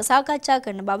ජනාධිපතිවරයා සමග සාකච්ඡා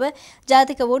කරන බව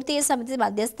ජාතික වෘත්තීය සමිති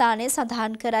මධ්‍යස්ථානයේ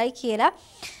සඳහන් කරයි කියලා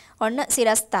ඔන්න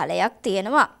සිරස්තලයක්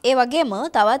තියෙනවා. ඒ වගේම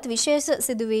තවත් විශේෂ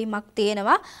සිදුවීමක්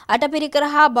තියෙනවා. අටපිරිකර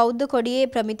හා බෞද්ධ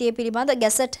කොඩියේ ප්‍රමිතිය පිළිබඳ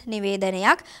ගැසට්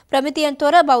නිවේදනයක්. ප්‍රමිතියෙන්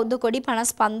තොර බෞද්ධ කොඩි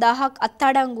 55000ක්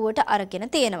අත්අඩංගුවට අරගෙන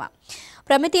තියෙනවා.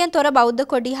 ප්‍රමිතියෙන් තොර බෞද්ධ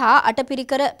කොඩි හා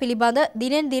අටපිරිකර පිළිබඳ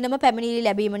දිනෙන් දිනම පැමිණිලි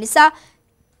ලැබීම නිසා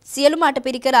සියලුම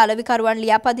අටපිරිකර අලෙවිකරුවන්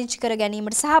ලියාපදිංචි කර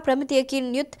ගැනීමට සහ ප්‍රමිතියකින්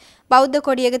යුත් බෞද්ධ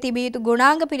කොඩියක තිබිය යුතු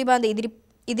ගුණාංග පිළිබඳ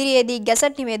ඉදිරියේදී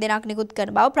ගැසට් නිවේදනයක් නිකුත්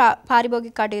කරන බව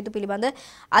පාරිභෝගික කටයුතු පිළිබඳ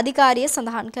අධිකාරිය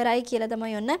සඳහන් කරයි කියලා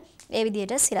තමයි ඔන්න ඒ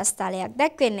විදිහට සිරස්තලයක්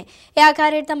දැක්වෙන්නේ. ඒ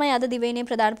ආකාරයට තමයි අද දිවයිනේ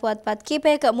ප්‍රධාන පුවත්පත්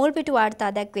කීපයක මුල් පිටු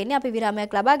වාර්තා දැක්වෙන්නේ. අපි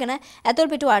විරාමයක් ලබාගෙන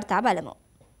ඇතුල් පිටු වාර්තා බලමු.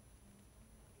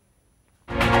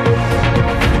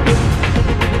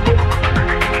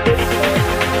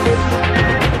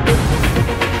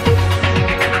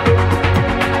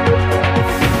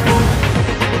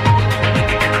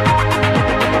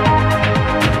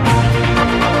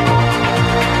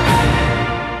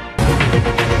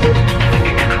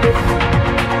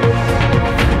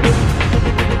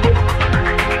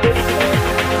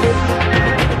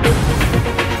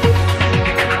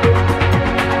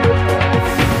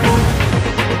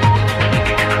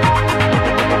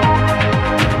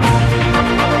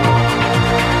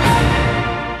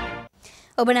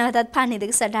 ඔබ නැවතත්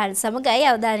පන්හිඳක සටහන සමගයි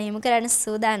අවධානය යොමු කරන්න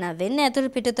සූදානම් වෙන්නේ. අතුරු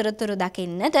පිටු තොරතුරු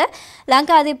දකින්නට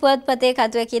ලංකාදීප පුවත්පතේ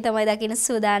කතුවකී තමයි දකින්න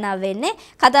සූදානම් වෙන්නේ.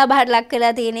 කතා බහට ලක්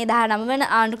වෙලා තියෙන්නේ 19 වන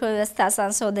ආණ්ඩු ක්‍රම ව්‍යවස්ථා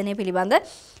සංශෝධනය පිළිබඳ.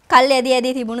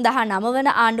 කල්යදී තිබුණු 19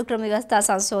 වන ආණ්ඩු ක්‍රම ව්‍යවස්ථා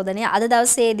සංශෝධනය අද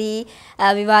දවසේදී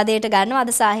විවාදයට ගන්නවා.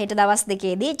 අද සාහෙට දවස්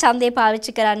දෙකේදී ඡන්දේ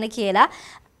පාවිච්චි කරන්න කියලා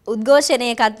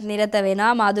උද්ඝෝෂණයකත් නිරත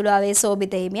වෙනවා මාදුලාවේ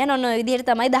සෝබිත හිමියන්. ඔන්න ඔය විදිහට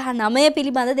තමයි 19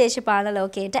 පිළිබඳ දේශපාලන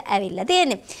ලෝකයට ඇවිල්ලා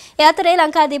තියෙන්නේ. ඒ අතරේ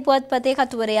ලංකාදීප පුවත්පතේ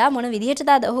කතුවරයා මොන විදිහටද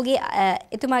අද ඔහුගේ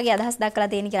එතුමාගේ අදහස් දක්වලා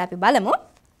තියෙන්නේ කියලා අපි බලමු.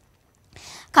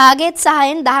 කාගේත්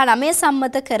සහායෙන් 19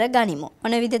 සම්මත කර ගනිමු.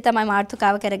 මොන විදිහට තමයි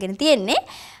මාතෘකාව කරගෙන තියෙන්නේ.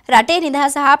 රටේ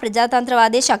නිදහස හා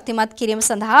ප්‍රජාතන්ත්‍රවාදයේ ශක්තිමත් කිරීම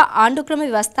සඳහා ආණ්ඩු ක්‍රම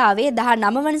ව්‍යවස්ථාවේ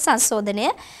 19 වන සංශෝධනය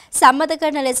සම්මත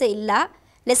කරන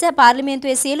ලෙස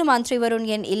පාර්ලිමේන්තුවේ සියලු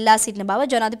මන්ත්‍රීවරුන්ගෙන් ඉල්ලා සිටින බව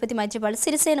ජනාධිපති මෛත්‍රීපාල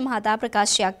සිරිසේන මහතා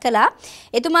ප්‍රකාශයක් කළා.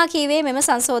 එතුමා කීවේ මෙම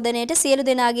සංශෝධනයට සියලු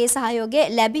දෙනාගේ සහයෝගය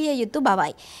ලැබිය යුතු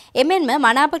බවයි. එමෙන්ම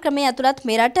මනාප ක්‍රමයේ ඇතුළත්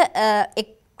මෙරට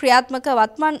ක්‍රියාත්මක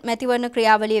වත්මන් මැතිවරණ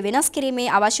ක්‍රියාවලිය වෙනස් කිරීමේ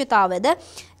අවශ්‍යතාවද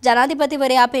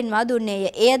ජනාධිපතිවරයා පෙන්වා දුන්නේය.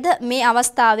 එයද මේ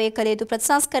අවස්ථාවේ කළ යුතු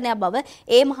ප්‍රතිසංස්කරණයක් බව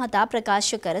ඒ මහතා ප්‍රකාශ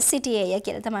කර සිටියේය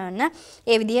කියලා තමයි ඔන්න.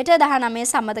 ඒ විදිහට 19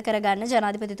 සම්මත කරගන්න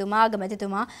ජනාධිපතිතුමා,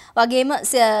 අගමැතිතුමා වගේම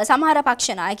සමහර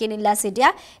පක්ෂ නායකයින් ඉල්ලා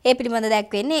සිටියා. ඒ පිළිබඳ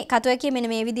දැක්වෙන්නේ කතුවකී මෙන්න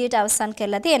මේ විදිහට අවසන්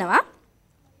කරලා තියෙනවා.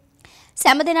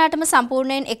 සෑම දිනකටම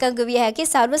සම්පූර්ණයෙන් එකඟ විය හැකි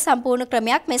සර්ව සම්පූර්ණ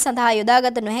ක්‍රමයක් මේ සඳහා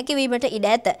යොදාගත නොහැකි වීමට ඉඩ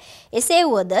ඇත. එසේ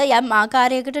වුවද යම්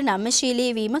ආකාරයකට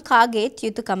නම්‍යශීලී වීම කාගේත්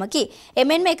යුතුයකමකි.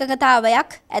 එමෙන්ම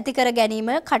එකඟතාවයක් ඇති කර ගැනීම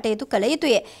කටයුතු කළ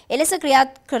යුතුය. එලෙස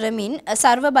ක්‍රියාත් කරමින්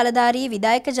සර්ව බලධාරී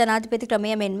විධායක ජනාධිපති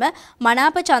ක්‍රමය මෙන්ම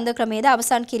මනාප ඡන්ද ක්‍රමයේද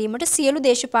අවසන් කිරීමට සියලු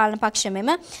දේශපාලන පක්ෂ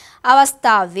මෙම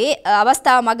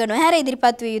අවස්ථාව මග නොහැර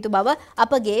ඉදිරිපත් විය යුතු බව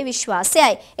අපගේ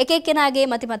විශ්වාසයයි. එක එක්කෙනාගේ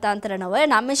මතිමතාන්තර නොව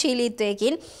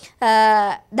නම්‍යශීලීත්වයකින්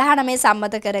 19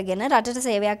 සම්මත කරගෙන රටට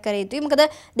සේවයක් කර යුතුයි. මොකද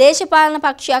දේශපාලන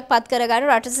පක්ෂයක් පත් කරගන්න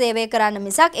රටට සේවය කරන්න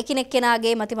මිසක් එකිනෙක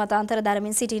කෙනාගේ මතිමතාන්තර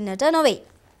දරමින් සිටින්නට නොවේ.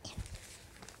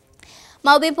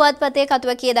 මව්බිම් පුවත්පතේ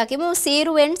කතුවකිය දකිමු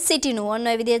සීරුවෙන් සිටිනු. ඔන්න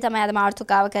ඔය විදිහට තමයි අද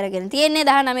මාතෘකාව කරගෙන තියෙන්නේ.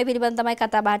 19 පිළිබඳ තමයි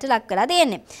කතා බහට ලක් වෙලා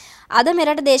තියෙන්නේ. අද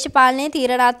මෙරට දේශපාලනයේ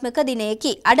තීරණාත්මක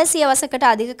දිනයකි. අඩ සියවසකට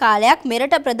අධික කාලයක්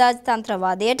මෙරට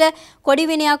ප්‍රජාතන්ත්‍රවාදයට කොඩි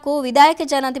විනයක් වූ විධායක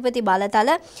ජනාධිපති බලතල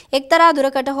එක්තරා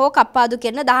දුරකට හෝ කප්පාදු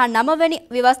කරන 19 වෙනි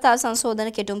ව්‍යවස්ථා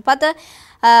සංශෝධන කෙටුම්පත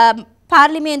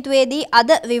පාර්ලිමේන්තුවේදී අද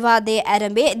විවාදයේ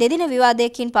ආරම්භයේ දෙදින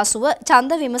විවාදයකින් පසුව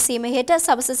ඡන්ද විමසීම හෙට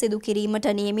සවස සිදු කිරීමට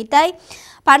නියමිතයි.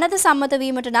 පනත සම්මත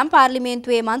වීමට නම්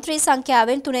පාර්ලිමේන්තුවේ මන්ත්‍රී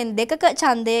සංඛ්‍යාවෙන් 3/2ක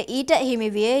ඡන්දය ඊට හිමි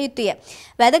විය යුතුය.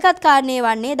 වැදගත් කාරණේ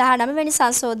වන්නේ 19 වෙනි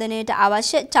සංශෝධනයට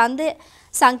අවශ්‍ය ඡන්ද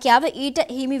සංඛ්‍යාව ඊට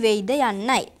හිමි වෙයිද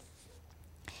යන්නයි.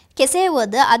 කෙසේ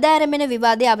වුවද අද ආරම්භන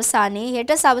විවාදයේ අවසානයේ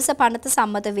හෙට සවස පනත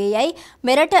සම්මත වේ යයි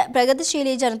මෙරට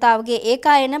ප්‍රගතිශීලී ජනතාවගේ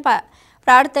ඒකායන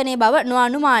ප්‍රාර්ථනීය බව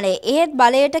නොඅනුමානය. එහෙත්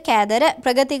බලයට කෑදර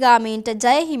ප්‍රගතිගාමීන්ට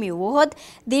ජය හිමි වූහොත්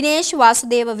දිනේෂ්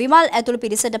වාසුදේව විමල් ඇතුළු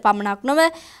පිරිසට පමණක් නොව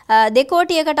 2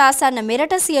 කෝටියකට ආසන්න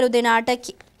මෙරට සියලු දෙනාට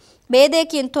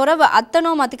ભේදයකින් තොරව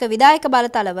අත්නෝමතික විධායක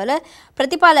බලතලවල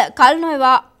ප්‍රතිඵල කල්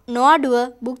නොඅඩුව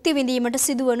භුක්ති විඳීමට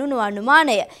සිදුවනු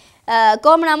නොඅනුමානය.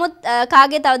 කොහොම නමුත්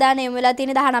කාගේ අවධානය යොමු වෙලා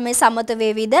තියෙන 19 සම්මත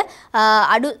වේවිද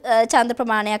අඩු ඡන්ද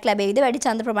ප්‍රමාණයක් ලැබෙවිද වැඩි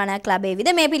ඡන්ද ප්‍රමාණයක්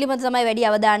ලැබෙවිද මේ පිළිබඳව තමයි වැඩි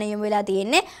අවධානය යොමු වෙලා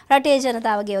තියෙන්නේ රටේ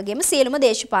ජනතාවගේ වගේම සියලුම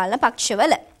දේශපාලන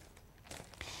පක්ෂවල.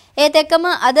 ඒත් එක්කම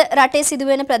අද රටේ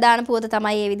සිදුවෙන ප්‍රධාන පුවත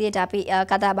තමයි මේ විදිහට අපි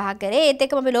කතා බහ කරේ. ඒත්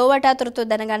එක්කම අපි ලොව වටා තොරතුරු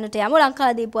දැනගන්නට යමු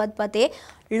ලංකාදීප පුවත්පතේ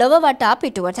ලොව වටා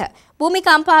පිටුවට.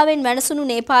 භූමිකම්පාවෙන් වෙනසුණු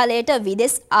නේපාලයට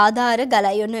විදෙස් ආධාර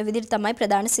ගලයි යන විදිහට තමයි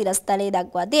ප්‍රධාන සිරස්තලයේ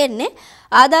දක්වා දෙන්නේ.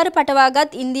 ආධාර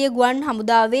පටවාගත් ඉන්දිය ගුවන්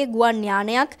හමුදාවේ ගුවන්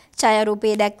යානයක්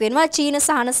ඡායාරූපයේ දැක්වෙනවා. චීන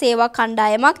සහන සේවා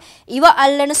කණ්ඩායමක් ඉව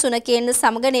අල්ලන සුනකේන්ද්‍ර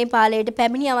සමග නේපාලයට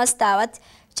පැමිණි අවස්ථාවත්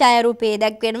ඡායාරූපයේ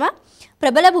දැක්වෙනවා.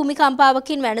 ප්‍රබල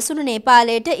භූමිකම්පාවකින් වෙනසුණු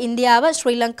නේපාලයට ඉන්දියාව,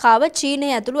 ශ්‍රී ලංකාව, චීනය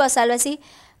ඇතුළු අසල්වැසි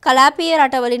කලාපීය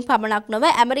රටවලින් පමණක් නොව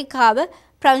ඇමරිකාව,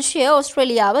 ප්‍රංශය,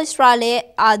 ඕස්ට්‍රේලියාව, ස්ට්‍රාලය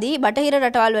ආදී බටහිර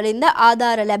රටවල් වලින්ද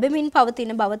ආධාර ලැබෙමින්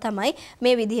පවතින බව තමයි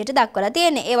මේ විදිහට දක්වලා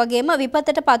තියෙන්නේ. ඒ වගේම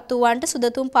විපතට පත් වූවන්ට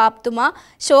සුදතුම් පාප්තුමා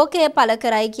ශෝකය පළ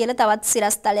කරයි කියලා තවත්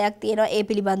සිරස්තලයක් තියෙනවා ඒ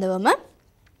පිළිබඳවම.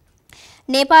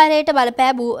 නේපාලයට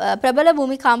බලපෑ ප්‍රබල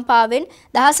භූමිකම්පාවෙන්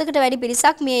දහසකට වැඩි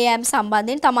පිරිසක් මිය යෑම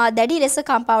සම්බන්ධයෙන් තමා දැඩි ලෙස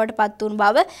කම්පාවට පත් වුණු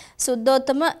බව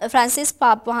සුද්ධෝත්තම ෆ්‍රැන්සිස්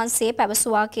පාප් වහන්සේ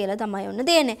පැවසුවා කියලා තමයි ඔන්න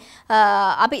දෙන්නේ.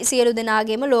 අපි සියලු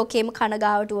දෙනාගේම ලෝකේම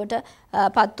කනගාටුවට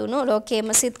පත් වුණු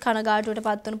ලෝකේම සිත් කනගාටුවට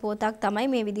පත් වුණු පොතක් තමයි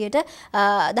මේ විදිහට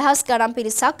දහස් ගණන්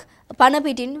පිරිසක් පණ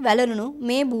පිටින් වැළලුණු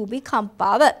මේ භූමි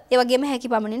කම්පාව. ඒ වගේම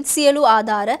හැකි පමණින් සියලු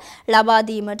ආධාර ලබා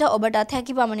දීමට ඔබටත්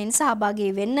හැකි පමණින් සහභාගී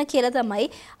වෙන්න කියලා තමයි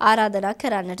ආරාධනා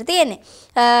කරන්නට තියෙන්නේ.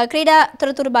 ක්‍රීඩා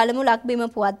තොරතුරු බලමු ලක්බිම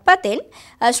පුවත්පතෙන්.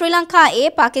 ශ්‍රී ලංකා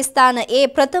පාකිස්තාන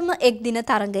ප්‍රථම එක්දින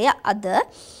තරගය අද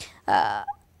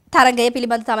තරගය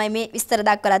පිළිබඳ තමයි මේ විස්තර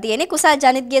දක්වලා තියෙන්නේ. කුසල්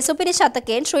ජනිත්ගේ සුපිරි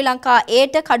ශතකයෙන් ශ්‍රී ලංකා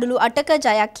ඒට කඩලු 8ක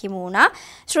ජයක් හිමි වුණා.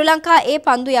 ශ්‍රී ලංකා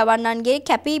පන්දු යවන්නන්ගේ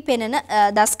කැපී පෙනෙන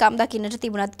දස්කම් දකින්නට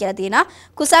තිබුණත් කියලා තියෙනවා.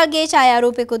 කුසල්ගේ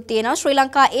ඡායාරූපයකුත් තියෙනවා. ශ්‍රී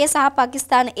ලංකා සහ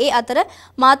පාකිස්තාන අතර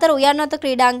මාතර උයන්වත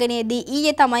ක්‍රීඩාංගණයේදී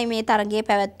ඊයේ තමයි මේ තරගය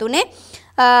පැවැත්වුණේ.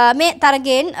 මේ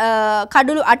තරගයෙන්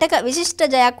කඩලු 8ක විශිෂ්ට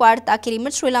ජයක් වාර්තා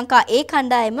කිරීමට ශ්‍රී ලංකා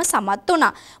කණ්ඩායම සමත්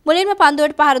වුණා. මුලින්ම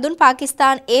පන්දුවට පහර දුන්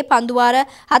පාකිස්තාන පන්දුවාර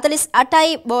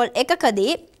 48යි බෝල්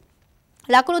එකකදී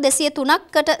ලකුණු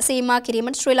 203කට සීමා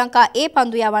කිරීමට ශ්‍රී ලංකා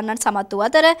පන්දු යවන්නන් සමත් වූ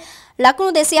අතර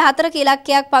ලකුණු 204ක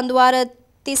ඉලක්කයක් පන්දුවාර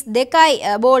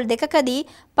 32යි බෝල් දෙකකදී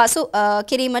පසු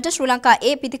කිරීමට ශ්‍රී ලංකා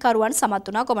පිතිකරුවන් සමත්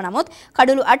වුණා. කොහොම නමුත්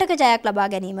කඩලු 8ක ජයක් ලබා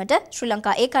ගැනීමට ශ්‍රී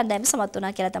ලංකා කණ්ඩායම සමත්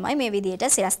වුණා කියලා තමයි මේ විදිහට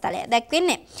සිරස්තලය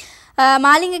දැක්වෙන්නේ.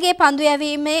 මාලිංගගේ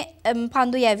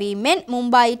පන්දු යැවීමෙන්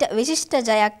මුම්බායිට විශිෂ්ට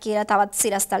ජයක් කියලා තවත්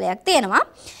සිරස්තලයක් තියෙනවා.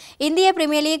 ඉන්දියා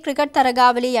ප්‍රීමියර් ලීග් ක්‍රිකට්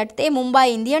තරගාවලිය යටතේ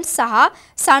මුම්බයි ඉන්දියන්ස් සහ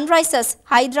සන්රයිසර්ස්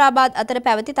හයිදරාබාද් අතර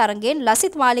පැවති තරගයෙන්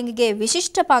ලසිත් මාලිංගගේ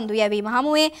විශිෂ්ට පන්දු යැවීම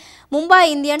හමුවේ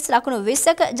මුම්බයි ඉන්දියන්ස් ලකුණු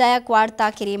 20ක ජයක් වාර්තා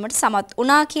කිරීමට සමත්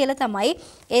වුණා කියලා තමයි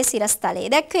ඒ සිරස්තලයේ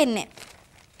දැක්වෙන්නේ.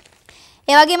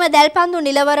 ඒ වගේම දැල්පන්දු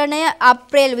නිලවරණය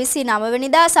අප්‍රේල් 29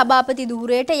 වෙනිදා සභාපති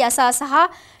ධූරයට යසා සහ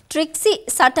ට්‍රික්සි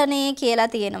සටනේ කියලා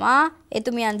තියෙනවා.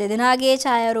 එතුමියන් දෙදෙනාගේ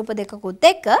ඡායාරූප දෙකකුත්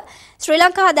එක්ක ශ්‍රී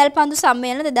ලංකා දැල්පන්දු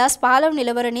සම්මේලන 2015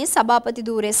 නිලවරණයේ සභාපති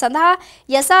ධූරය සඳහා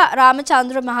යසා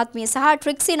රාමචන්ද්‍ර මහත්මිය සහ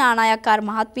ට්‍රික්සි නානායක්කාර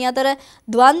මහත්මිය අතර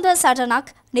ද්වන්ද්ව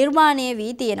සටනක් නිර්මාණය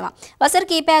වී තියෙනවා. වසර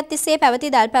කිහිපයක් තිස්සේ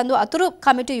පැවති දැල්පන්දු අතුරු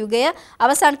කමිටු යුගය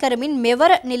අවසන් කරමින්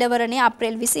මෙවර නිලවරණය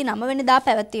අප්‍රේල් 29 වෙනිදා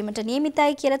පැවැත්වීමට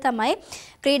නියමිතයි කියලා තමයි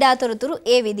ක්‍රීඩා තොරතුරු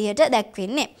විදිහට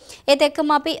දැක්වෙන්නේ. ඒත්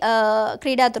එක්කම අපි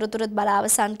ක්‍රීඩා තොරතුරුත් බලා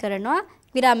අවසන් කරනවා.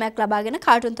 විරාමයක් ලබාගෙන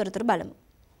කාටුන් තොරතුරු බලමු.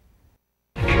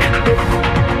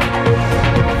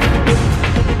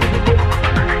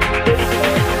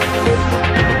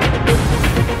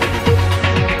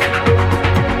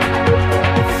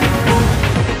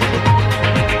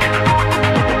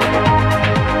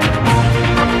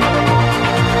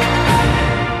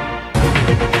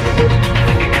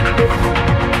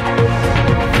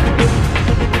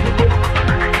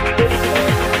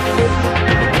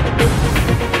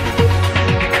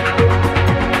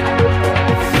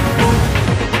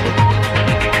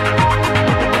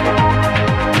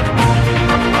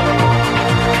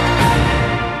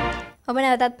 ඔබ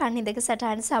නැවතත් පන්හිඳක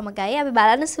සටහන සමගයි අපි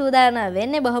බලන්න සූදානම්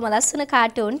වෙන්නේ බොහොම ලස්සන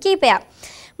කාටූන් කීපයක්.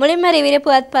 මුලින්ම රිවිර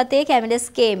පුවත්පතේ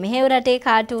කැමිඩස්ගේ මෙහෙව රටේ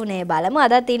කාටූනේ බලමු.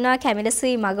 අදත් ඉන්නවා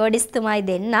කැමිඩස්වි මගෝඩිස්තුමයි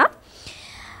දෙන්න.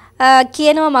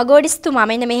 කියනවා මගෝඩිස්තුමා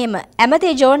මෙන්න මෙහෙම.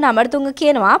 ඇමති ජෝන් අමරතුංග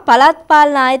කියනවා පළාත්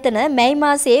පාලන ආයතන මැයි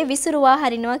මාසයේ විසිරුවා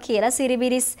හරිනවා කියලා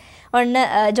සිරිබිරිස් ඔන්න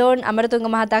ජෝන් අමරතුංග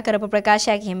මහතා කරපු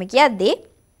ප්‍රකාශයක් එහෙම කියද්දී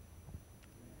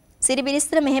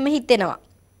සිරිබිරිස්ට මෙහෙම හිතෙනවා.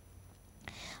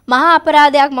 මහා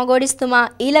අපරාධයක් මගෝඩිස්තුමා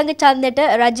ඊළඟ ඡන්දෙට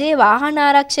රජයේ වාහන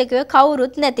ආරක්ෂකව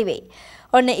කවුරුත් නැති වෙයි.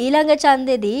 ඔන්න ඊළඟ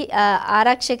ඡන්දෙදී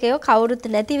ආරක්ෂකයෝ කවුරුත්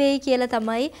නැති වෙයි කියලා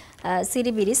තමයි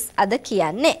සිරිබිරිස් අද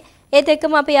කියන්නේ. ඒත්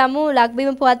එක්කම අපි යමු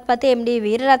ලක්බිම පුවත්පතේ MD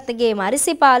වීරරත්නගේ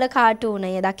මරිසිපාල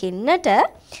කාටුනය දකින්නට.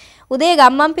 උදේ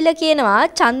ගම්මන්පිල කියනවා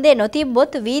ඡන්දේ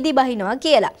නොතිබ්බොත් වීදි බහිනවා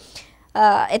කියලා.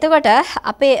 එතකොට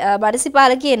අපේ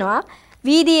මරිසිපාල කියනවා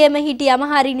වීදියේම හිටියම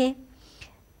හරිනේ.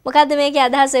 මොකද්ද මේකේ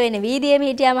අදහස වෙන්නේ? වීදියේම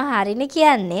හිටියම හරිනේ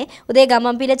කියන්නේ උදේ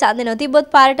ගම්මන්පිල ඡන්දේ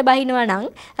නොතිබ්බොත් පාරට බහිනවා නම්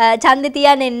ඡන්දේ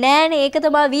තියන්නේ නැහනේ. ඒක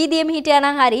තමයි වීදියේම හිටියා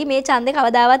නම් හරි මේ ඡන්දේ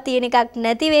කවදාවත් තියෙන එකක්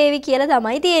නැති වේවි කියලා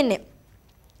තමයි තියෙන්නේ.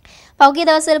 පෞගිය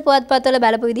දවස්වල පුවත්පත්වල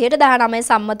බලපු විදිහට 19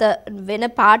 සම්මත වෙන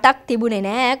පාටක් තිබුණේ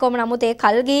නැහැ. කොහොම නමුත් ඒ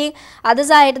කල් ගිහින් අද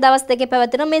සහ හෙට දවස් දෙකේ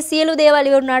පැවැත්වෙන මේ සියලු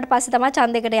දේවල් ඉවරුනාට පස්සේ තමයි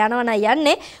ඡන්දයකට යනවා නම්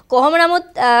යන්නේ. කොහොම නමුත්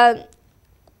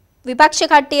විපක්ෂ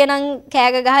කට්ටිය නම්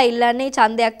කෑග ගහ ඉල්ලන්නේ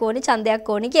ඡන්දයක්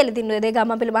ඕනි කියලා. ඉතින් ඔය දෙක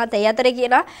ගම්මන්පිල මහත්තයා අතර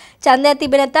කියනවා ඡන්දයක්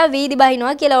තිබෙ නැත්තම් වීදි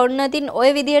බහිනවා කියලා. ඔන්න ඉතින් ওই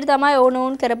විදිහට තමයි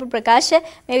ඕනෝන් කරපු ප්‍රකාශ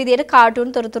මේ විදිහට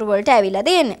කාටුන් තොරතුරු වලට ඇවිල්ලා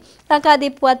තියෙන්නේ.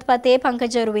 ලංකාදීප පුවත්පතේ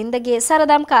පංකජ රුවින්දගේ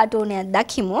සරදම් කාටුනයක්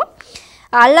දකිමු.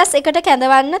 අල්ලස් එකට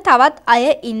කැඳවන්න තවත් අය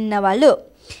ඉන්නවලු.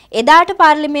 එදාට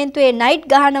පාර්ලිමේන්තුවේ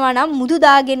නයිට් ගහනවා නම් මුදු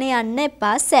දාගෙන යන්න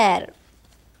එපා සෑර්.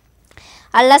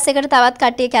 අල්ලස් එකට තවත්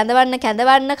කට්ටිය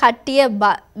කැඳවන්න කට්ටිය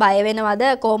බය වෙනවද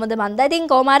කොහොමද මන්ද? ඉතින්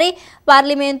කොහොම හරි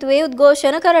පාර්ලිමේන්තුවේ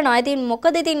උද්ඝෝෂණ කරනවා. ඉතින්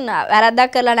මොකද ඉතින්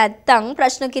වැරද්දක් කරලා නැත්තම්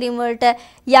ප්‍රශ්න කිරීම වලට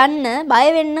යන්න බය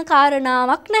වෙන්න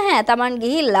කාරණාවක් නැහැ. Taman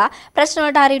ගිහිල්ලා ප්‍රශ්න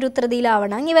වලට හරියට උත්තර දීලා ආව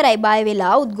නම් ඉවරයි. බය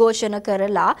වෙලා උද්ඝෝෂණ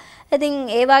කරලා ඉතින්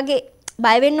ඒ වගේ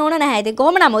බය වෙන්න ඕන නැහැ. ඉතින්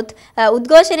කොහොම නමුත්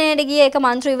උද්ඝෝෂණයට ගිය එක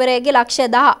මන්ත්‍රීවරයෙක්ගේ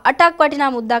ලක්ෂ 18ක්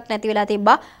වටිනා මුද්දක් නැති වෙලා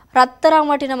තිබ්බා. රත්තරන්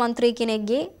වටින මන්ත්‍රී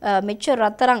කෙනෙක්ගේ මෙච්චර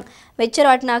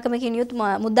වටිනාකමකින් යුත්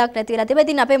මුද්දක් නැති වෙලා තිබෙයි.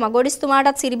 ඉතින් අපේ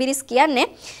මගොඩිස්තුමාටත් සිරිබිරිස් කියන්නේ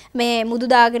මේ මුදු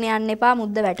දාගෙන යන්න එපා.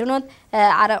 මුද්ද වැටුනොත්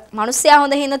අර මිනිස්සයා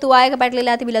හොඳ හින්දා තුවායක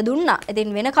පැටලිලා තිබිලා දුන්නා.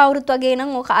 ඉතින් වෙන කවුරුත් වගේ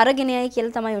නම් ඕක අරගෙන යයි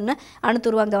කියලා තමයි උන්න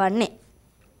අනුතුරුවන් ගවන්නේ.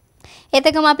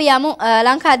 එතකම අපි යමු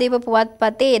ලංකාදීප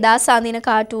පුවත්පතේ එදා සඳින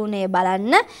කාටුනේ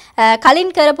බලන්න.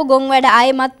 කලින් කරපු ගොන් වැඩ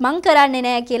ආයෙමත් මං කරන්නේ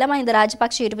නැහැ කියලා මහින්ද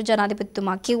රාජපක්ෂ හිටපු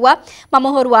ජනාධිපතිතුමා කිව්වා. මම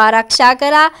හොරු ආරක්ෂා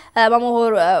කරා. මම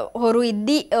හොරු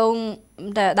ඉද්දි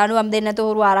දනුවම් දෙන්න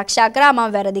නැතුව හොරු ආරක්ෂා කරා.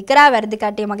 මම වැරදි කරා. වැරදි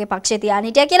කට්ටිය මගේ පක්ෂේ තියාගෙන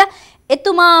හිටියා කියලා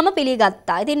එතුමාම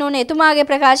පිළිගත්තා. ඉතින් ඕනේ එතුමාගේ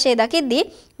ප්‍රකාශය දකිද්දී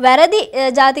වැරදි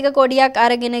ජාතික කොඩියක්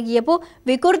අරගෙන ගියපු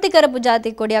විකෘති කරපු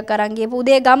ජාතික කොඩියක් අරන් ගියපු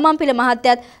උදේ ගම්මන්පිල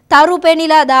මහත්තයත් තරු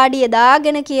පෙනිලා දාඩිය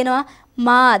දාගෙන කියනවා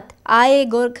මාත් ආයේ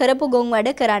කරපු ගොන් වැඩ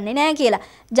කරන්නේ නැහැ කියලා.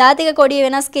 ජාතික කොඩිය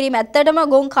වෙනස් කිරීම ඇත්තටම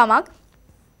ගොන් කමක්.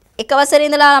 එක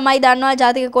වසරේ ඉඳලා ළමයි දන්නවා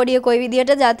ජාතික කොඩිය කොයි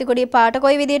විදියට ජාතික කොඩිය පාට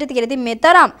කොයි විදියටද කියලා. ඉතින්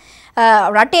මෙතරම්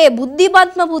රටේ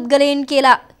බුද්ධිමත්ම පුද්ගලයන්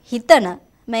කියලා හිතන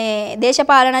මේ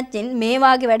දේශපාලනඥයින් මේ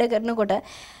වාගේ වැඩ කරනකොට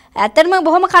ඇත්තටම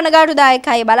බොහොම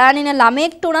කනගාටුදායකයි. බලාගෙන ඉන්න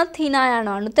ළමයෙක්ට උනත් hina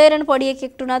යනවා. නොතේරෙන පොඩි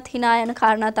එකෙක්ට උනත් hina යන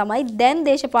කාරණා තමයි දැන්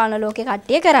දේශපාලන ලෝකේ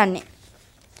කට්ටිය කරන්නේ.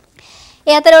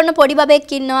 ඒ අතර ඔන්න පොඩි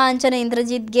බබෙක් ඉන්නවා අංජන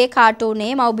ඉන්ද්‍රජිත්ගේ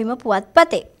කාටුනේ මව්බිම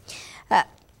පුවත්පතේ.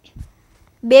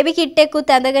 බේබි කිට්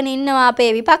එකකුත් ඇඳගෙන ඉන්නවා අපේ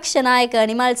විපක්ෂ නායක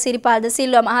නිමල් සිරිපාද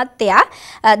සිල්වා මහත්තයා.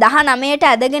 19ට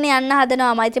ඇදගෙන යන්න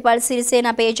හදනවා මෛත්‍රීපාල සිරිසේන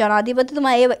අපේ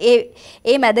ජනාධිපතිතුමා.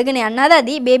 ඒ මැදගෙන යන්න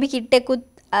හදදී බේබි කිට් එකකුත්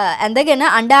ඇඳගෙන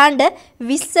අඬ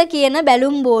 20 කියන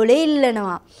බැලුම් බෝලේ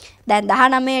ඉල්ලනවා. දැන්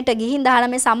 19ට ගිහින්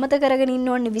 19 සම්මත කරගෙන ඉන්න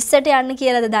ඕනේ 20ට යන්න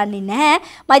කියලාද දන්නේ නැහැ.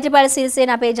 මෛත්‍රීපාල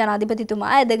සිරිසේන අපේ ජනාධිපතිතුමා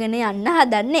ඇදගෙන යන්න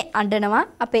හදන්නේ. අඬනවා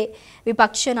අපේ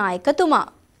විපක්ෂ නායකතුමා.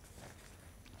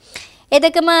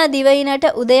 එදකම දිවයිනට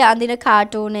උදේ අඳින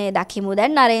කාටුනේ දකිමු.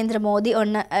 දැන් නරේන්ද්‍ර මෝදි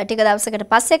ඔන්න ටික දවසකට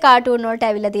පස්සේ කාටුන් වලට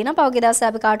ඇවිල්ලා තියෙනවා. පහුගිය දවසේ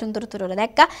අපි කාටුන් තොරතුරු වල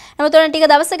දැක්කා. නමුත් ඔන්න ටික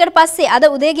දවසකට පස්සේ අද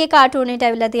උදේගේ කාටුනේට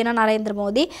ඇවිල්ලා තියෙනවා නරේන්ද්‍ර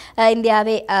මෝදි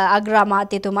ඉන්දියාවේ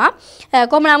අග්‍රාමාත්‍යතුමා.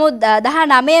 කොහොම නමුත්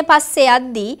 19 පස්සේ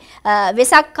යද්දී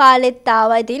වෙසක් කාලෙත්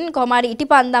ආවා. ඉතින් කොහොම හරි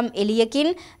ඉටිපන්දම් එළියකින්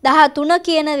 13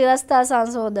 කියන ව්‍යවස්ථා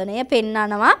සංශෝධනය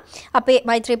පෙන්නනවා අපේ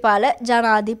මෛත්‍රීපාල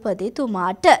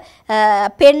ජනාධිපතිතුමාට.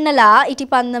 පෙන්නලා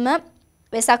ඉටිපන්දම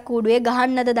වෙසක් කූඩුවේ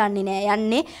ගහන්නද දන්නේ නැහැ.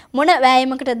 යන්නේ මොන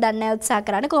වෑයමකටද දන්නේ නැහැ උත්සාහ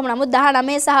කරන්නේ. කොහොම නමුත්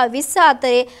 19 සහ 20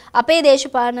 අතරේ අපේ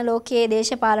දේශපාලන ලෝකයේ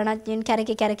දේශපාලනඥයින්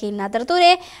කැරකි ඉන්න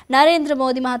අතරතුරේ නරේන්ද්‍ර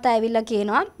මෝදි මහතා ඇවිල්ලා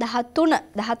කියනවා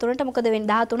 13ට මොකද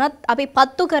වෙන්නේ 13ත් අපි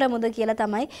පත්තු කරමුද කියලා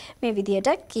තමයි මේ විදියට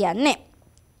කියන්නේ.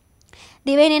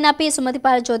 දිවෙනින් අපි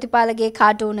සුමතිපාල ජෝතිපාලගේ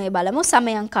කාටුනේ බලමු.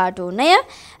 සමයන් කාටුනය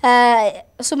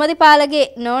සුමතිපාලගේ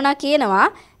නෝනා කියනවා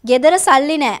ගෙදර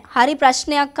සල්ලි නැහැ. හරි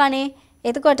ප්‍රශ්නයක් අනේ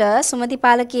එතකොට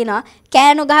සුමතිපාල කියනවා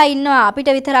කෑනු ගහ ඉන්නවා අපිට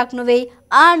විතරක් නෙවෙයි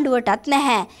ආණ්ඩුවටත්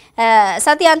නැහැ.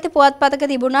 සතියන්ත පුවත්පතක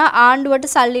තිබුණා ආණ්ඩුවට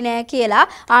සල්ලි නැහැ කියලා.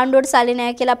 ආණ්ඩුවට සල්ලි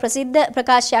නැහැ කියලා ප්‍රසිද්ධ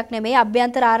ප්‍රකාශයක් නෙමෙයි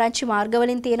අභ්‍යන්තර ආරංචි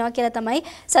මාර්ගවලින් තියෙනවා කියලා තමයි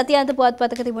සතියන්ත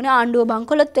පුවත්පතක තිබුණේ ආණ්ඩුව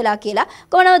බංකොලොත් වෙලා කියලා.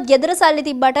 කොහොමද ගෙදර සල්ලි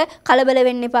තිබ්බට කලබල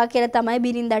වෙන්න එපා කියලා තමයි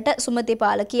බිරින්දට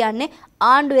සුමතිපාල කියන්නේ.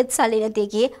 ආණ්ඩුවෙත් සල්ලි නැති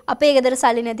එකේ අපේ ගෙදර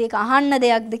සල්ලි නැති එක අහන්න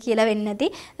දෙයක්ද කියලා වෙන්නේ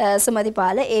නැති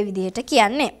සුමතිපාල ඒ විදිහට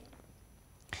කියන්නේ.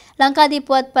 ලංකාදීප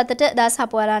පුවත්පතට දාස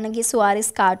අපවරාණගේ සුවාරිස්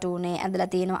කාටූනේ ඇඳලා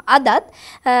තියෙනවා. අදත්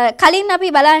කලින්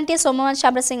අපි බලන්න හිටියේ සෝමවංශ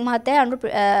අමරසිංහ මහත්තයා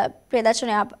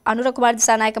ප්‍රදර්ශනය අනුර කුමාර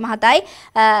දිසානායක මහතායි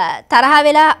තරහ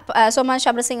වෙලා සෝමවංශ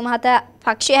අමරසිංහ මහතා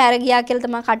පක්ෂය හැර ගියා කියලා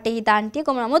තමයි කට්ටිය හිතාන් හිටියේ.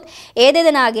 කොහොම නමුත් ඒ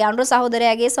දෙදෙනාගේ අනුර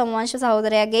සහෝදරයාගේ සෝමවංශ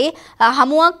සහෝදරයාගේ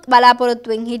හමුවක්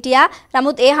බලාපොරොත්තුෙන් හිටියා.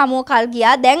 නමුත් ඒ හමුව කල්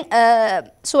ගියා. දැන්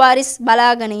සුවාරිස්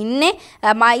බලාගෙන ඉන්නේ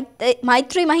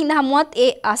මෛත්‍රී මහින්ද හමුවත්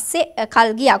ඒ අස්සේ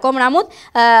කල් ගියා. කොහොම නමුත්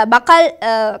බකල්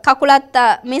කකුලත්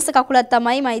මේස කකුලත්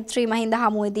තමයි මෛත්‍රී මහින්ද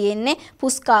හමුවේ තියෙන්නේ.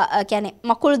 පුස්කා කියන්නේ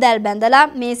මකුළු දැල් බැඳලා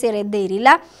මේසේ රෙද්ද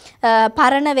ඉරිලා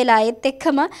පරණ වෙලා ඒත්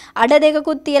එක්කම අඩ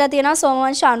දෙකකුත් තියලා තියෙනවා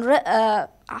සෝමවංශ අනුර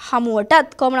හමුවටත්.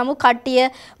 කොහොම නමුත් කට්ටිය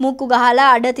මුක්කු ගහලා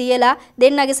අඩ තියලා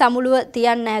දෙන්නගේ සමුළුව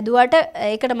තියන්න හැදුවට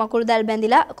ඒකට මකුළු දැල්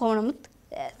බැඳිලා කොහොම නමුත්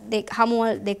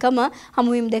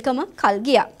හමුවීම් දෙකම කල්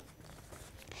ගියා.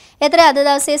 එතර අද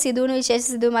දවසේ සිදුවුණු විශේෂ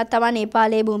සිදුවීමක් තමයි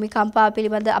නේපාලයේ භූමිකම්පාව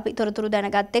පිළිබඳ අපි තොරතුරු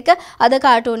දැනගත් එක. අද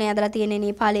කාටුනේ ඇදලා තියෙන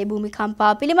නේපාලයේ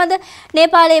භූමිකම්පාව පිළිබඳ.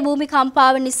 නේපාලයේ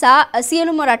භූමිකම්පාව නිසා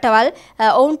සියලුම රටවල්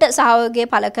ඔවුන්ට සහයෝගය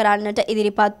පළ කරන්නට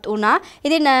ඉදිරිපත් වුණා.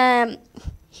 ඉතින්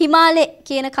හිමාලය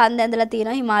කියන කන්ද ඇඳලා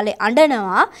තියෙනවා. හිමාලය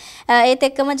අඬනවා. ඒත්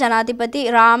එක්කම ජනාධිපති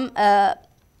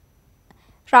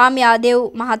රාම් යාදේව්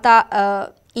මහතා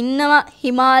ඉන්නවා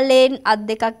හිමාලයෙන් අත්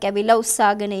දෙකක් ඇවිල්ලා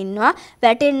උස්සාගෙන ඉන්නවා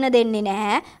වැටෙන්න දෙන්නේ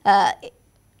නැහැ.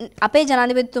 අපේ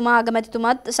ජනාධිපතිතුමා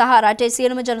අගමැතිතුමත් සහ රටේ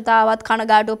සියලුම ජනතාවත්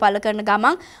කනගාටුව පළ කරන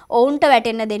ගමන් ඔවුන්ට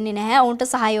වැටෙන්න දෙන්නේ නැහැ. ඔවුන්ට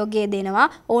සහයෝගය දෙනවා.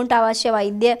 ඔවුන්ට අවශ්‍ය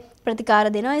වෛද්‍ය ප්‍රතිකාර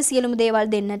දෙනවා. ඒ සියලුම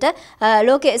දේවල් දෙන්නට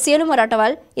ලෝකයේ සියලුම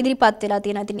රටවල් ඉදිරිපත් වෙලා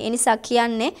තියෙනවා. ඉතින් ඒ නිසා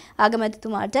කියන්නේ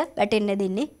අගමැතිතුමාට වැටෙන්න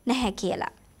දෙන්නේ නැහැ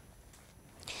කියලා.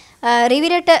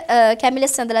 රිවිරට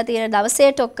කැමිලස් සඳලා තියෙන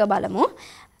දවසේ ටොක්ක බලමු.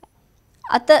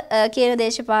 අත කියන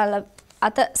දේශපාල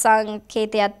අත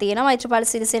සංකේතයක් තියෙනවා. මෛත්‍රීපාල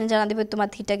සිරිසේන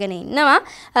ජනාධිපතිතුමත් හිටගෙන ඉන්නවා.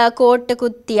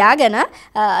 කෝට්ටකුත් තියාගෙන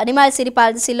නිමල්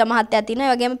සිරිපාල සිල්වා මහත්තයා ඉන්නවා.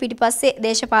 ඒ වගේම පිටිපස්සේ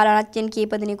දේශපාලනඥයන්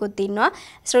කීප දෙනෙකුත් ඉන්නවා.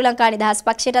 ශ්‍රී ලංකා නිදහස්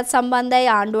පක්ෂයටත් සම්බන්ධයි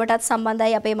ආණ්ඩුවටත්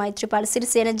සම්බන්ධයි අපේ මෛත්‍රීපාල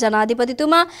සිරිසේන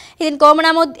ජනාධිපතිතුමා. ඉතින් කොහොම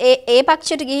නමුත් ඒ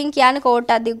පක්ෂයට ගිහින් කියන්නේ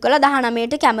කෝට්ටක් දිගු කළා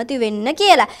 19ට කැමති වෙන්න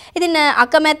කියලා. ඉතින්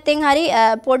අකමැත්තෙන් හරි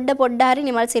පොඩ්ඩ හරි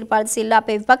නිමල් සිරිපාල සිල්වා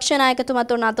අපේ විපක්ෂ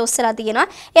නායකතුමත් උන් අත ඔස්සලා තියෙනවා.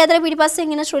 ඒ අතර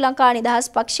පිටිපස්සෙන් ඉන්න ශ්‍රී ලංකා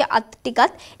නිදහස් පක්ෂය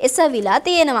ටිකත් එසවිලා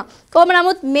තියෙනවා. කොහොම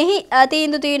නමුත් මෙහි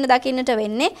තීන්දුව දකින්නට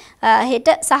වෙන්නේ හෙට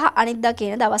සහ අනිද්දා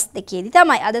කියන දවස් දෙකේදී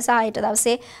තමයි. අද සහ හෙට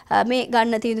දවසේ මේ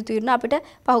ගන්න තීන්දුව අපිට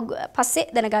පස්සේ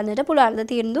දැනගන්නට පුළුවන්.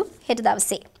 තීන්දුව හෙට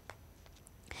දවසේ.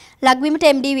 ලක්බිමට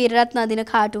MD වීරරත්න අදින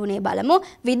කාටුනේ බලමු.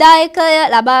 විදායකය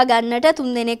ලබා ගන්නට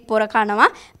 3 දෙනෙක් පොර කනවා.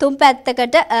 තුන්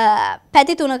පැත්තකට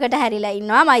පැති 3කට හැරිලා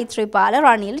ඉන්නවා. මෛත්‍රීපාල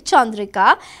රනිල්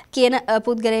චන්ද්‍රිකා කියන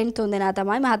පුද්ගලයන් 3 දෙනා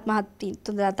තමයි මහත්මහත්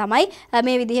 3 දෙනා තමයි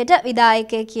මේ විදිහට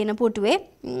විදායකය කියන පුටුවේ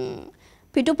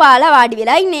පිටුපාලා වාඩි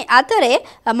වෙලා ඉන්නේ. අතරේ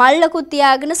මල්ලකුත්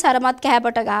තියාගෙන සරමත්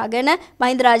කැහැපට ගහගෙන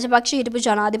මහින්ද රාජපක්ෂ හිටපු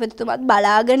ජනාධිපතිතුමත්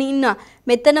බලාගෙන ඉන්නවා.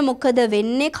 මෙතන මොකද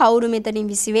වෙන්නේ? කවුරු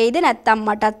මෙතනින් විසි වෙයිද? නැත්තම්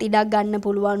මටත් ඉඩක් ගන්න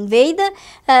පුළුවන් වෙයිද?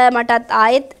 මටත්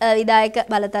ආයෙත් විධායක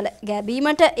බලතල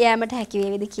ගැබීමට යෑමට හැකි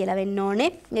වේවිද කියලා වෙන්න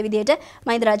ඕනේ. මේ විදිහට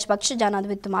මහින්ද රාජපක්ෂ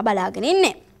ජනාධිපතිතුමා බලාගෙන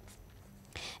ඉන්නේ.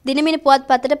 දිනමින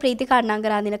පුවත්පතට ප්‍රීති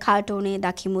කර්ණංගරාදින කාටුනේ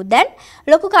දකිමු. දැන්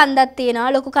ලොකු කන්දක්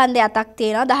තියෙනවා. ලොකු කන්දේ අතක්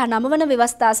තියෙනවා. 19 වන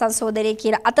ව්‍යවස්ථා සංශෝධනය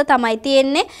කියන අත තමයි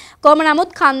තියෙන්නේ. කොහොම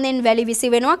නමුත් කන්දෙන් වැලි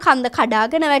විසි වෙනවා. කන්ද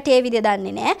කඩාගෙන වැටේ විදිය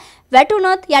දන්නේ නැහැ.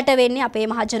 වැටුනොත් යට වෙන්නේ අපේ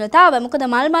මහ ජනතාව. මොකද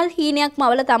මල් හීනයක්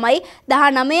මවල තමයි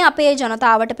 19 අපේ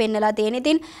ජනතාවට පෙන්නලා තියෙන්නේ.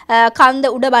 ඉතින්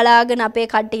කන්ද උඩ බලාගෙන අපේ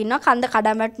කට්ටිය ඉන්නවා. කන්ද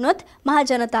කඩා වැටුනොත් මහ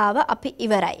ජනතාව අපි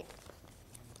ඉවරයි.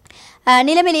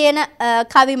 නිලමිලියන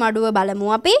කවි මඩුව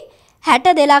බලමු අපි.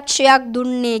 62 ලක්ෂයක්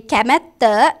දුන්නේ කැමැත්ත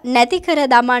නැති කර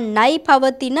දමන්නයි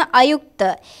පවතින අයුක්ත.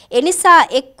 එනිසා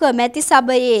එක්ව මැති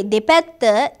සභයේ දෙපැත්ත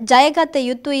ජයගත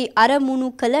යුතුයි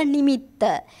අරමුණු කළ නිමිත්ත.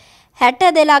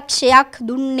 62 ලක්ෂයක්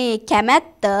දුන්නේ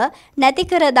කැමැත්ත නැති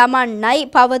කර දමන්නයි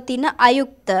පවතින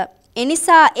අයුක්ත.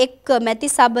 එනිසා එක්ව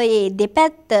මැති සභයේ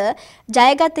දෙපැත්ත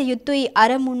ජයගත යුතුයි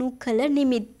අරමුණු කළ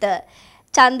නිමිත්ත.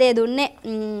 ඡන්දය දුන්නේ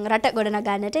රට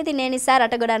ගොඩනගන්නට. ඉතින් ඒ නිසා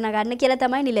රට ගොඩනගන්න කියලා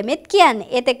තමයි නිලමෙත් කියන්නේ.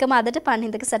 ඒත් එක්කම අදට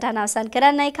පන්හිඳක සටහන අවසන්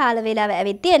කරන්නයි කාල වේලාව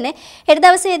ඇවිත් තියෙන්නේ. හෙට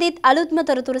දවසේදීත් අලුත්ම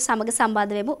තොරතුරු සමග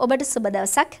සම්බන්ධ වෙමු. ඔබට සුබ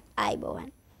දවසක්. ආයුබෝවන්.